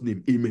Jesus'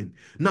 name, amen.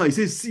 Now he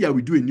says, see, I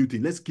will do a new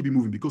thing. Let's keep it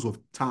moving because of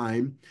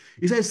time.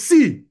 He says,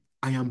 see,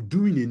 I am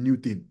doing a new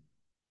thing.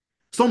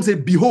 Some say,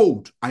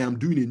 behold, I am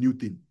doing a new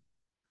thing.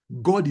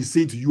 God is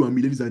saying to you and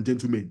me, ladies and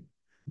gentlemen,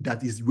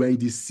 that is, we are in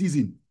the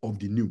season of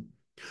the new.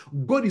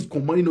 God is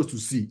commanding us to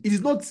see. It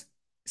is not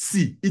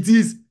see, it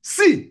is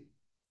see.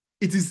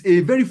 It is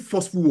a very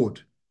forceful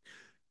word.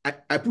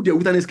 I put there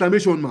with an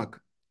exclamation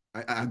mark.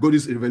 I got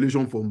this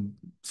revelation from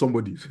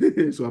somebody.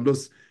 So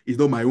it's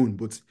not my own,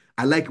 but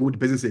I like what the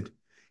person said.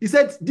 He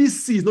said,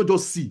 this see is not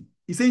just see.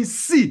 He's saying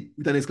see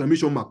with an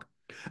exclamation mark.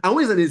 And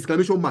when it's an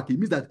exclamation mark, it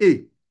means that,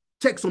 hey,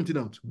 check something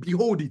out.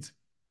 Behold it.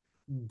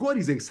 God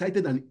is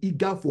excited and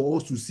eager for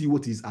us to see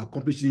what he's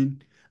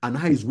accomplishing and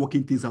how he's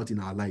working things out in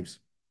our lives.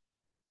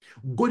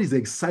 God is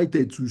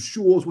excited to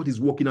show us what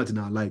he's working out in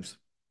our lives.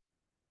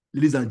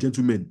 Ladies and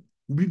gentlemen,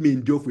 we may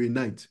endure for a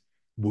night,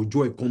 but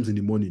joy comes in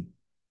the morning.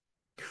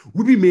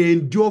 We may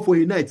endure for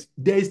a night.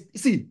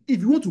 See,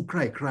 if you want to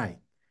cry, cry.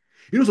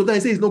 You know, sometimes I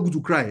say it's not good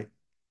to cry.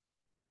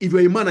 If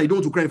you're a man and you don't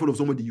want to cry in front of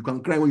somebody, you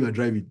can cry when you are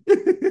driving.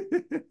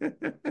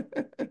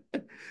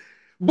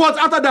 But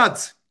after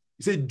that,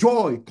 he said,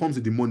 joy comes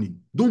in the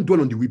morning. Don't dwell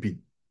on the weeping.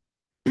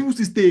 People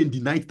still stay in the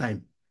night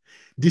time.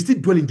 They still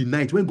dwell in the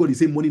night when God is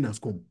saying morning has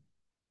come.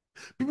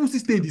 People still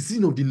stay in the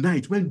season of the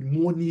night when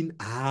morning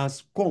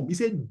has come. He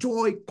said,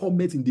 joy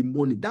cometh in the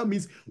morning. That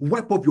means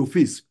wipe up your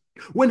face.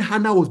 When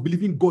Hannah was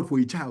believing God for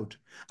a child,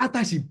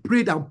 after she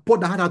prayed and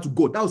poured her heart out to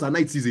God, that was her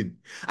night season.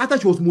 After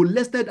she was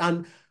molested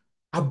and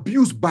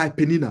abused by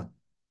Penina,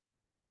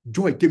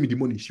 joy came in the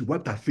morning. She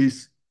wiped her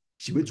face.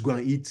 She went to go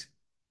and eat,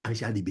 and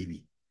she had a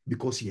baby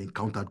because she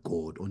encountered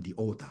God on the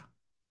altar.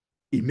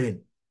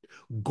 Amen.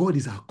 God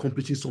is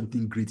accomplishing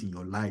something great in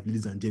your life,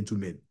 ladies and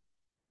gentlemen.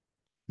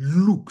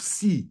 Look,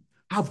 see,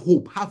 have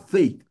hope, have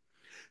faith.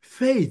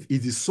 Faith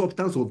is the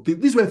substance of things.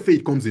 This is where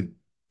faith comes in.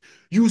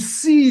 You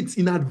see it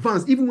in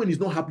advance, even when it's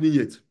not happening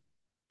yet.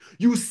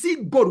 You see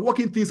God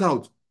working things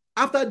out.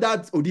 After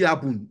that, oh, did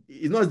happen.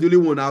 It's not the only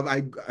one.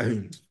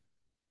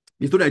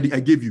 The story I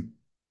gave you.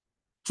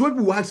 So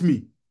people will ask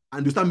me,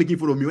 and they start making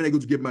fun of me when I go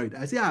to get married.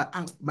 I say,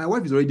 my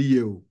wife is already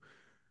here. Oh.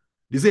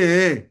 They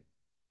say, eh.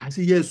 I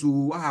say, yes.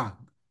 Oh,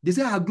 They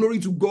say, glory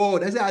to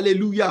God. I say,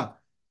 hallelujah.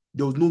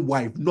 There was no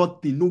wife,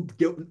 nothing, no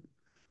girl.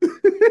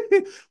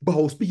 But I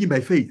was speaking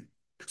by faith.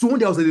 So one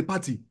day I was at a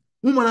party.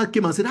 One man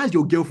came and said, how's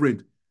your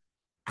girlfriend?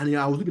 And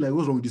I was looking like,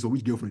 what's wrong with this? Or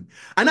which girlfriend?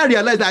 And I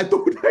realized that I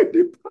told her in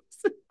the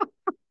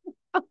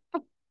past.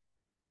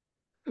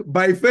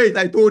 By faith,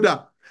 I told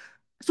her.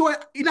 So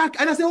and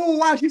I said, oh,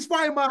 wow, she's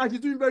fine, man. She's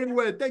doing very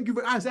well. Thank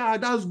you. I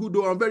said, that's good,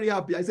 though. I'm very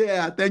happy. I said,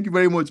 yeah, thank you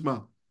very much,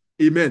 man.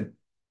 Amen.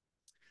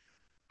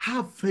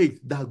 Have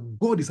faith that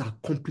God is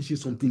accomplishing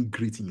something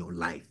great in your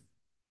life.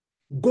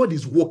 God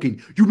is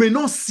working. You may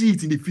not see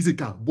it in the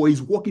physical, but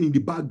He's working in the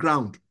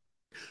background.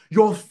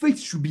 Your faith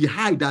should be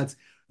high that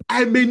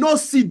I may not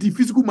see the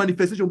physical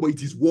manifestation, but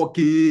it is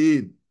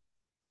working.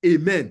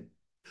 Amen.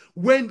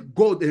 When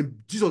God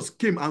and Jesus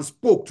came and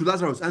spoke to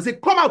Lazarus and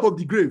said, "Come out of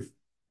the grave,"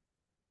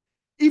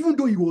 even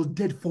though he was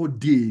dead 4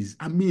 days,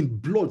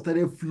 blood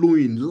started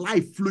flowing,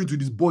 life flowing to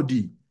his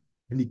body.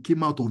 And he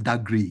came out of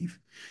that grave.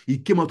 He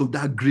came out of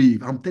that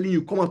grave. I'm telling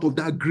you, come out of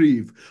that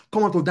grave.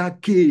 Come out of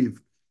that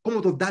cave. Come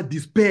out of that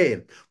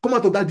despair. Come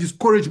out of that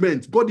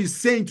discouragement. God is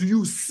saying to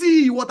you,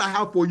 see what I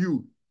have for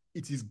you.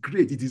 It is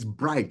great. It is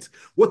bright.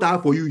 What I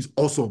have for you is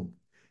awesome.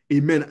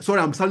 Amen.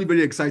 Sorry, I'm sounding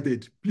very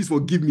excited. Please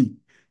forgive me.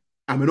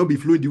 I may not be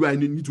flowing the way I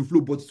need to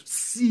flow, but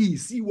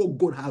see what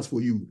God has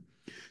for you.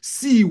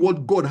 See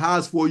what God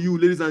has for you,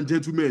 ladies and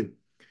gentlemen.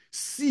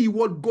 See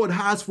what God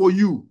has for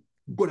you.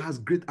 God has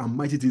great and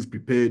mighty things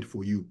prepared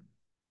for you.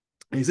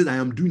 And He says, I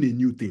am doing a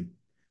new thing.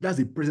 That's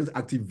a present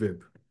active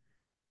verb.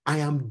 I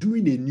am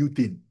doing a new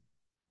thing.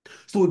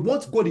 So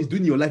what God is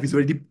doing in your life is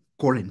already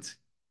current.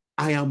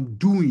 I am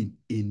doing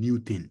a new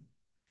thing.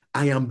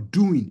 I am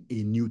doing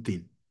a new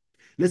thing.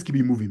 Let's keep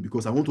it moving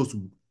because I want us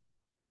to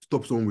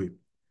stop somewhere.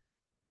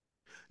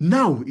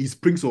 Now it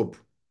springs up.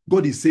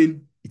 God is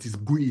saying it is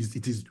good,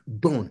 it is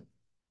done.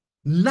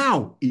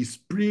 Now it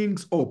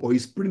springs up or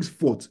it springs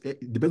forth.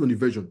 Depends on the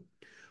version.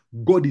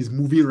 God is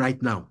moving right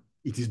now.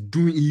 He is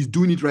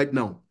doing it right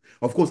now.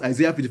 Of course,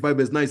 Isaiah 55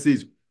 verse 9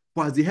 says,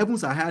 "For as the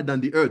heavens are higher than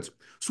the earth,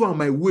 so are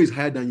my ways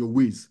higher than your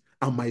ways,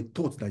 and my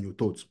thoughts than your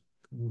thoughts."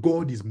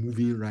 God is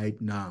moving right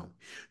now.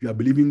 You are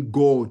believing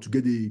God to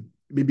get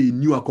maybe a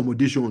new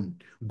accommodation.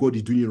 God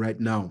is doing it right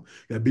now.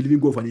 You are believing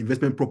God for an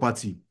investment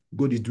property.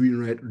 God is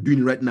doing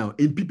it right now.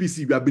 In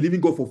PPC, we are believing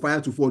God for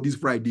fire to fall this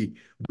Friday.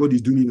 God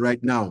is doing it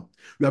right now.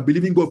 We are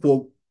believing God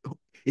for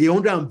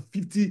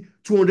 150,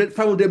 200,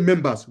 500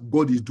 members.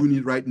 God is doing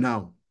it right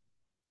now.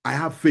 I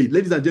have faith.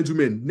 Ladies and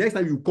gentlemen, next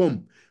time you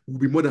come, will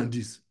be more than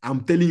this.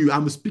 I'm telling you,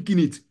 I'm speaking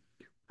it.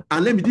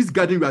 And this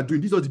gathering we are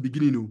doing, this was the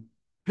beginning. No?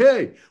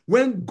 Hey,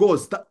 when God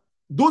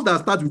those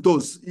that start with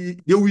us,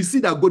 they will see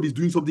that God is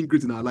doing something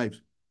great in our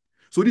lives.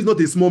 So this is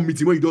not a small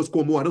meeting where you just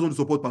come, I just want to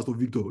support Pastor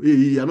Victor. Hey,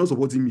 you are not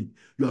supporting me.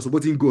 You are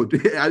supporting God.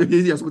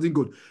 You are supporting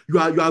God. You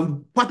are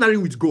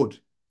partnering with God.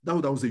 That's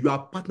what I would say. You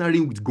are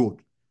partnering with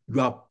God.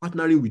 You are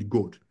partnering with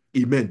God.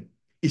 Amen.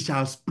 It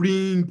shall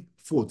spring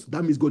forth.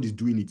 That means God is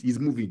doing it. He's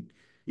moving.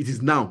 It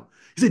is now.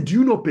 He said, do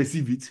you not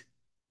perceive it?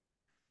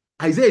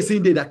 Isaiah is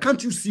saying there that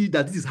can't you see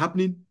that this is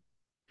happening?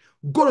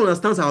 God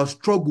understands our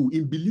struggle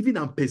in believing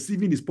and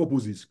perceiving His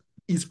purposes.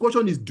 His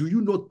question is, do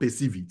you not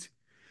perceive it?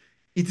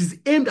 It is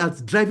aimed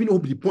at driving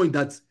home the point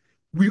that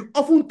we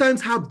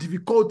oftentimes have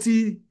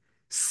difficulty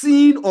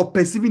seeing or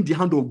perceiving the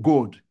hand of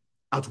God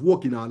at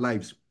work in our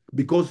lives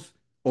because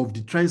of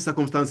the trying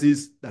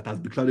circumstances that has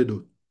beclouded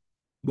us.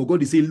 But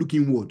God is saying, look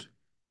inward,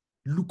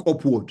 look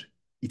upward.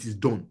 It is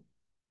done.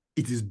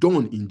 It is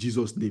done in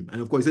Jesus' name.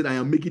 And of course, He said, I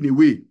am making a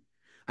way.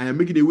 I am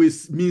making a way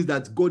means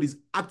that God is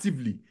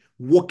actively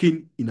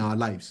working in our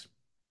lives.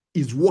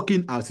 He's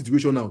working our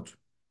situation out.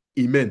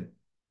 Amen.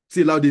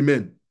 Say loud,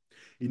 amen.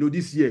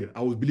 This year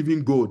I was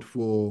believing God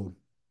for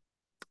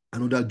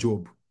another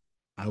job.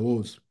 I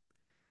was.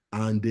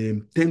 And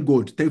thank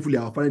God, thankfully,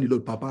 our Father in the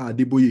Lord, Papa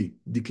Adeboye,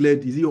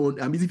 declared,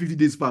 I'm easy 50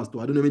 days fast,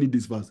 or I don't know how many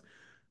days fast.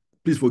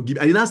 Please forgive.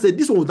 And he now said,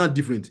 this one was not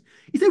different.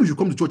 He said we should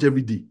come to church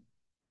every day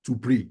to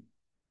pray.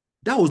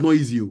 That was not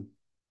easy.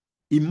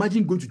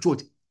 Imagine going to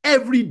church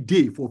every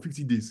day for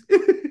 50 days.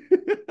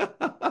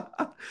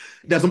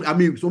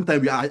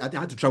 Sometimes I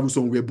had to travel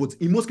somewhere, but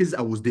in most cases,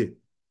 I was there.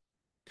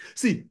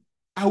 See,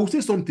 I will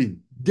say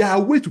something. There are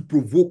ways to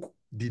provoke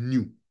the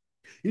new.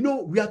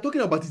 We are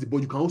talking about it,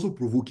 but you can also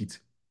provoke it.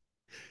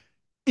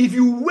 If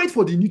you wait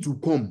for the new to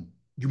come,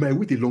 you might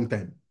wait a long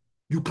time.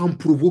 You can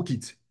provoke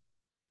it.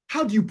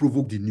 How do you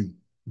provoke the new?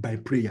 By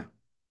prayer.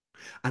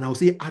 And I'll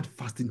say add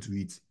fasting to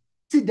it.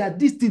 See that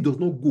this thing does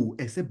not go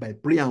except by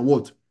prayer and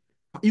what?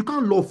 You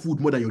can't love food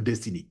more than your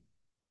destiny.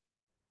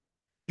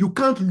 You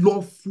can't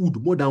love food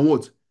more than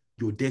what?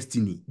 Your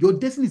destiny. Your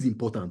destiny is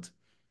important.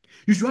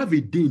 You should have a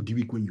day in the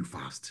week when you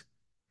fast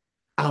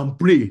and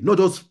pray, not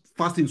just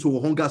fasting so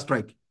hunger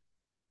strike.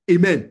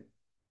 Amen.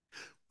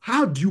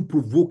 How do you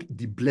provoke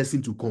the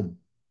blessing to come?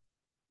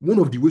 One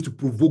of the ways to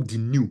provoke the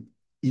new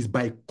is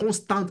by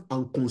constant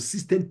and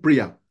consistent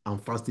prayer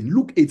and fasting.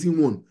 Luke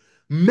 18:1.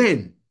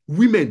 Men,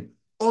 women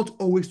ought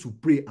always to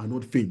pray and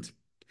not faint.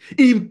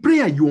 In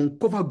prayer, you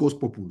uncover God's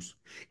purpose.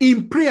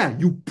 In prayer,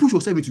 you push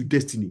yourself into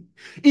destiny.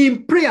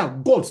 In prayer,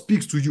 God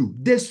speaks to you.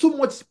 There's so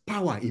much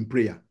power in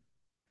prayer.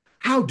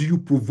 How do you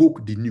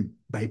provoke the new?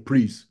 By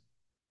praise.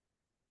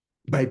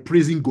 By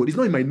praising God. It's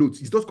not in my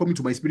notes. It's just coming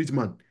to my spirit,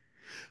 man.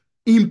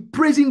 In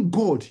praising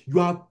God, you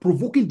are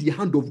provoking the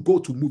hand of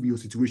God to move in your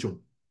situation.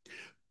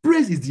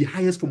 Praise is the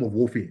highest form of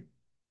warfare.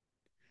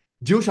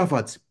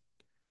 Jehoshaphat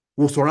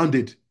was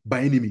surrounded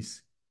by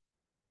enemies.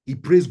 He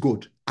praised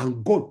God,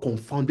 and God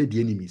confounded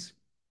the enemies.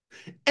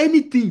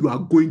 Anything you are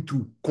going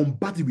through,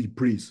 combat it with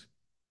praise.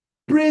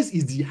 Praise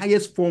is the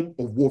highest form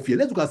of warfare.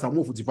 Let's look at Psalm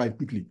 145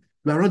 quickly.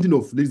 We are rounding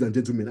off, ladies and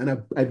gentlemen,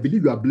 and I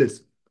believe you are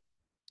blessed.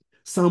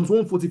 Psalms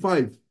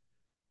 145.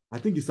 I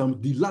think it's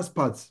the last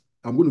part.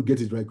 I'm going to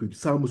get it right quick.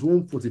 Psalms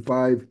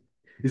 145.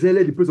 He said,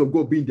 let the praise of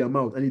God be in their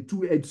mouth and a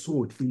two-edged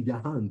sword in their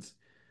hands.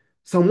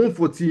 Psalm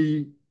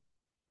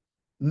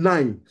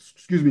 149.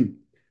 Excuse me.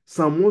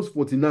 Psalm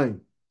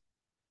 149.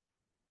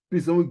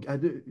 Please,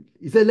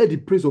 he said, let the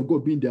praise of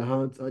God be in their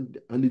hands and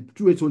the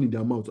two-edged sword in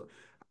their mouth.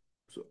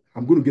 So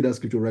I'm going to get that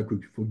scripture right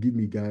quick. Forgive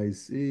me,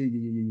 guys. Hey,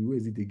 where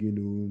is it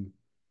again?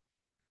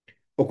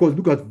 Of course,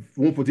 look at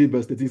 148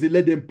 verse 13. It says,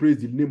 let them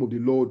praise the name of the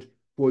Lord,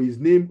 for his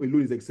name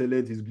alone is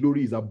excellent. His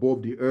glory is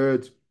above the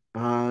earth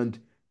and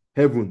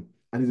heaven.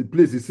 And in the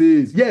place it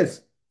says,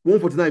 yes,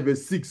 149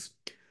 verse 6.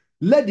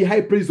 Let the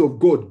high praise of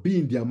God be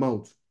in their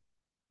mouth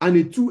and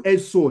a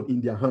two-edged sword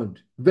in their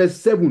hand. Verse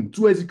 7.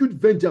 To execute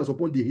vengeance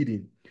upon the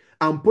hidden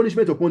and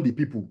punishment upon the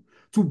people,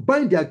 to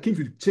bind their kings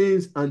with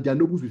chains and their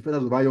nobles with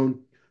fetters of iron.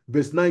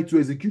 Verse 9. To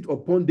execute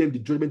upon them the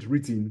judgment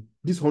written.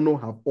 This honor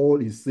have all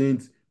his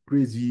saints.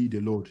 Praise ye the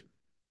Lord.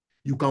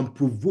 You can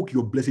provoke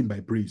your blessing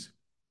by praise.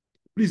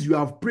 Please, you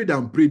have prayed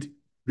and prayed,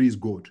 praise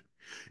God.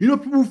 You know,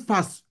 people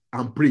fast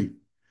and pray.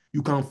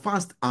 You can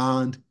fast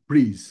and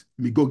praise.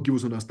 May God give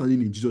us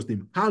understanding in Jesus'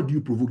 name. How do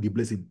you provoke the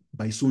blessing?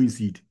 By sowing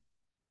seed.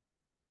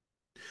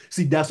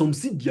 See, there are some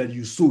seed that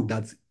you sow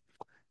that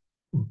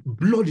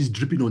blood is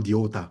dripping on the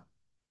altar.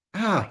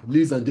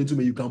 Ladies and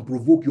gentlemen, you can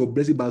provoke your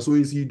blessing by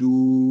sowing seed,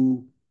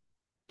 and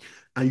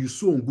you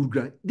sow on good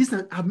ground.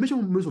 I've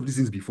mentioned most of these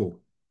things before.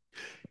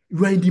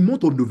 You are in the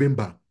month of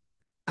November,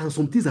 and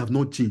some things have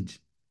not changed.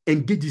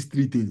 Engage these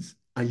three things,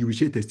 and you will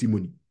share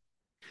testimony.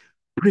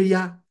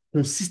 Prayer,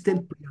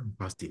 consistent prayer and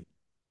fasting.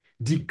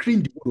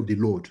 Decreeing the word of the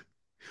Lord.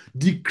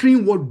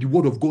 Decreeing what the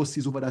word of God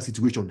says over that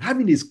situation.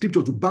 Having a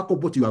scripture to back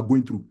up what you are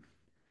going through.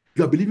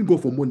 You are believing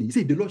God for money. He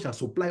said, the Lord shall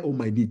supply all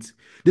my needs.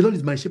 The Lord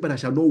is my shepherd, I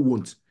shall not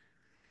want.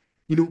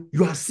 You know,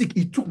 you are sick.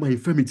 He took my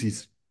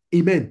infirmities.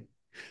 Amen.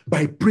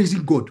 By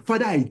praising God.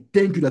 Father, I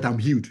thank you that I'm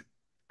healed.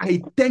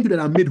 I thank you that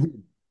I'm made whole.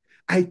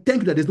 I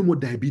thank you that there's no more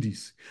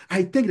diabetes.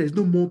 I thank you there's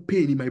no more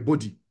pain in my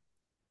body.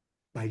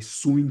 By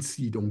sowing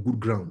seed on good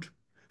ground.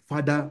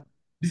 Father,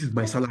 this is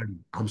my salary.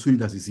 I'm sowing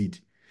it as a seed.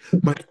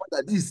 My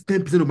father, this is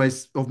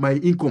 10% of my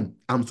income.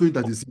 I'm sowing it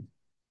as a seed.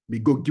 May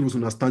God give us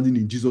understanding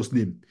in Jesus'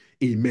 name.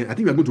 Amen. I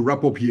think we're going to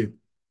wrap up here.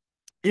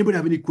 Anybody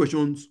have any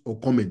questions or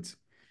comments?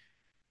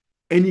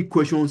 Any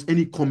questions,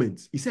 any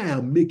comments? He said, I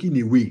am making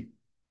a way.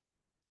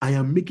 I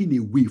am making a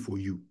way for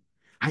you.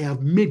 I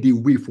have made a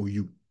way for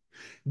you.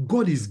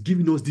 God is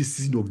giving us this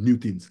season of new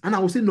things. And I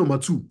will say number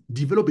two,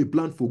 develop a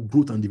plan for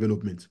growth and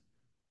development.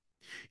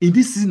 In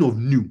this season of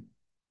new,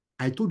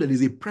 I told there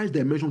is a price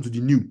dimension to the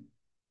new.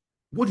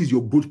 What is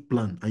your growth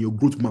plan and your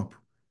growth map?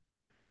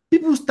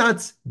 People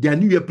start their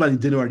new year plan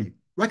in January.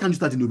 Why can't you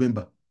start in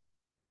November?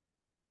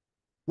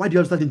 Why do you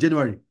have to start in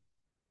January?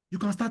 You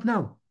can start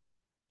now.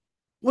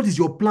 What is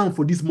your plan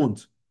for this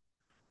month?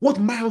 What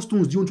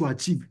milestones do you want to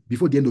achieve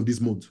before the end of this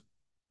month?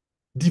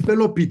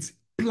 Develop it,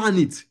 plan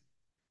it.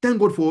 Thank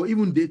God for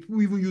even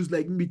who even use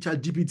like maybe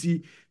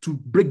ChatGPT to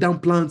break down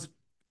plans.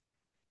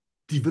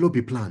 Develop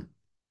a plan.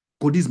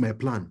 God, this is my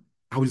plan.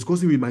 I was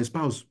discussing with my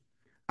spouse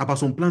about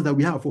some plans that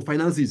we have for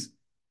finances.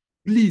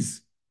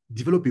 Please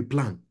develop a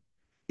plan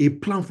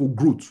for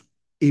growth,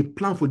 a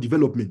plan for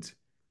development.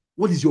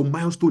 What is your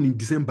milestone in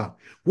December?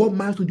 What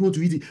milestone do you want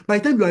to hit? By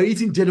the time you are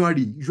hitting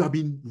January, you have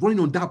been running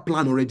on that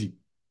plan already.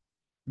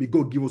 May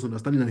God give us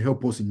understanding and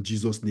help us in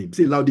Jesus' name.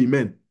 Say loud,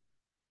 amen.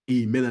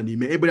 Amen and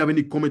amen. Anybody have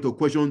any comment or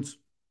questions?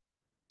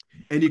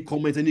 Any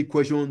comments, any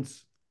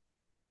questions?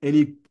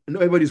 No,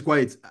 everybody's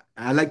quiet.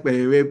 I like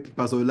where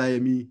Pastor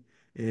Olayemi,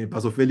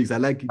 Pastor Felix. I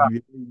like it.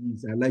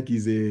 I like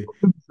his.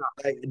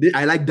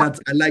 I like that.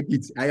 I like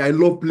it. I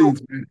love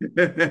planes.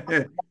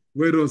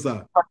 Well done,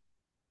 sir.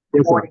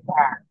 Yes, sir.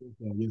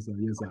 Yes, sir.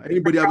 Yes, sir.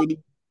 Anybody have any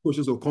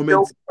questions or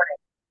comments?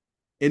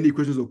 Any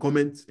questions or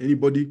comments?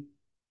 Anybody?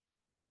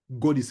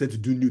 God is said to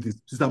do new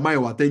things. Sister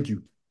Mayowa, thank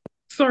you.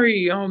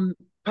 Sorry,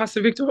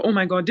 Pastor Victor. Oh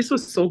my God, this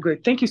was so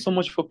good. Thank you so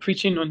much for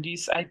preaching on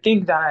this. I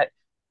think that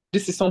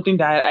this is something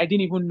that I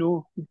didn't even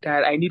know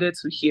that I needed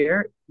to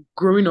hear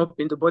growing up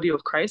in the body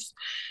of Christ.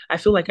 I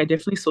feel like I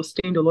definitely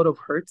sustained a lot of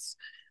hurts,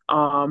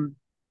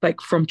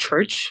 like from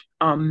church.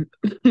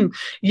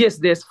 Yes,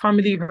 there's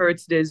family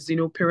hurts, there's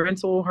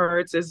parental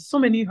hurts, there's so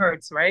many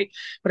hurts, right?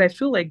 But I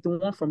feel like the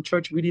one from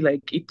church really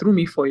like it threw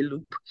me for a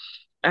loop.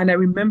 And I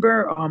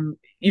remember,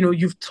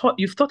 you've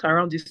thought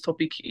around this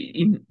topic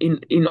in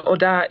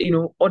other,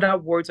 other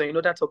words or in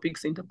other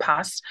topics in the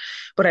past.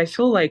 But I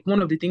feel like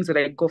one of the things that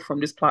I got from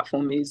this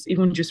platform is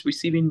even just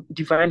receiving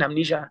divine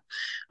amnesia.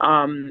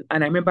 And I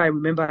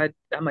remember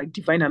I'm like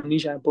divine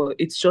amnesia, but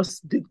it's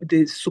just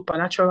the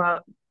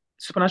supernatural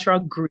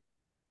grace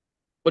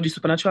or the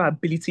supernatural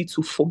ability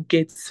to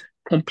forget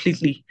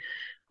completely,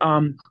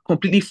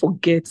 completely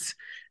forget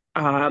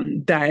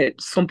that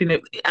something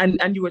that,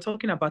 and you were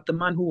talking about the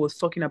man who was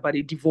talking about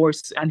a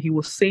divorce, and he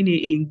was saying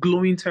it in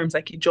glowing terms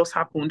like it just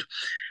happened.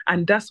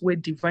 And that's where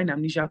divine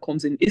amnesia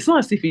comes in. It's not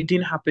as if it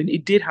didn't happen,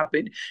 it did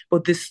happen,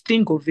 but the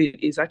sting of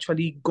it is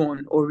actually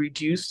gone or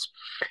reduced.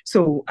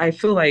 So I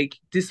feel like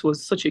this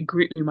was such a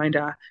great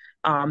reminder.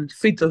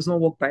 Faith does not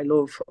walk by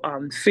love,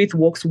 faith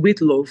walks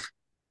with love.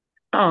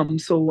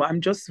 So I'm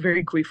just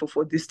very grateful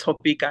for this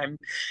topic. I'm,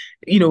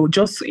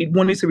 just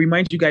wanted to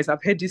remind you guys,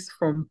 I've heard this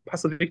from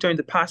Pastor Victor in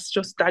the past,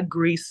 just that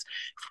grace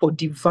for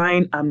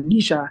divine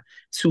amnesia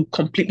to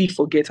completely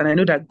forget. And I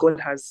know that God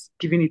has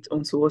given it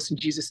unto us in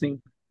Jesus'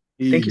 name.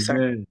 Thank you, sir.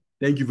 Amen.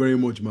 Thank you very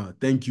much, ma.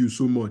 Thank you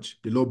so much.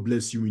 The Lord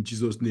bless you in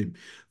Jesus' name.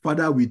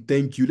 Father, we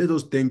thank you. Let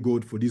us thank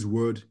God for this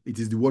word. It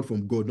is the word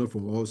from God, not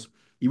from us.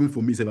 Even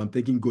for me, if I'm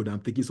thanking God, I'm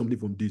taking something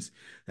from this.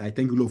 I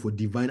thank you, Lord, for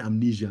divine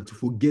amnesia, to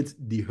forget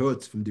the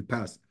hurts from the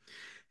past.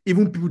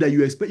 Even people that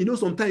you expect,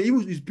 sometimes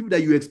even it's people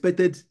that you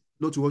expected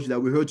not to hurt you, that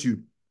will hurt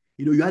you.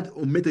 You had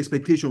unmet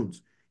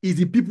expectations. It's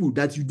the people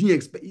that you didn't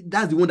expect.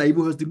 That's the one that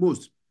even hurts the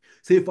most.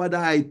 Say, Father,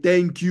 I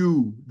thank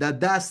you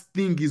that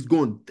thing is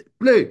gone.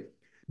 Play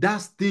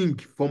that thing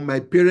from my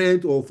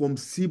parents or from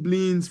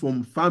siblings,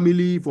 from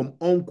family, from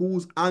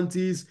uncles,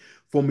 aunties,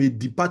 from a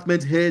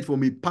department head,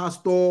 from a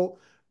pastor,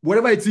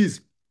 whatever it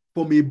is,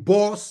 from a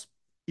boss,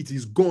 it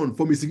is gone.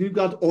 From a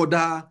significant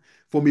other,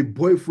 from a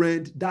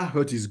boyfriend, that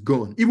hurt is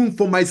gone. Even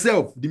for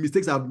myself, the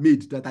mistakes I've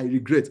made that I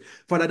regret,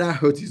 Father, that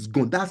hurt is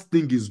gone. That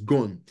thing is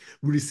gone.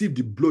 We receive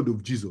the blood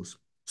of Jesus.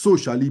 So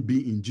shall it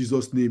be in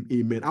Jesus' name.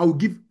 Amen. I will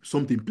give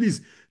something.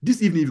 Please,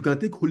 this evening, if you can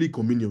take Holy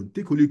Communion,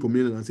 take Holy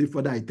Communion and say,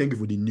 Father, I thank you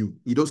for the new.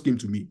 It just came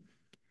to me.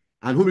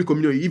 And Holy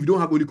Communion, if you don't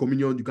have Holy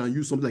Communion, you can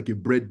use something like a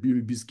bread,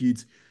 maybe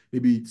biscuits,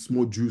 maybe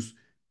small juice.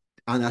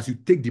 And as you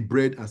take the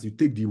bread, as you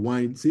take the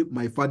wine, say,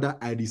 My Father,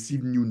 I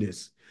receive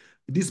newness.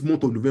 This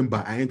month of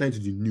November, I enter into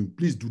the new.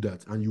 Please do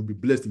that, and you'll be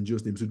blessed in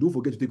Jesus' name. So don't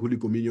forget to take Holy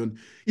Communion.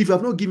 If you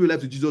have not given your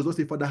life to Jesus, just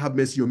say, Father, have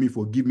mercy on me,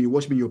 forgive me,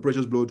 wash me in your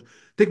precious blood.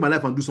 Take my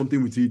life and do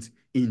something with it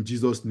in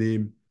Jesus'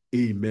 name.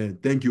 Amen.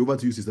 Thank you. Over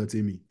to you, Sister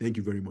Tammy. Thank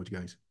you very much,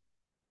 guys.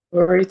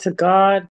 Glory to God.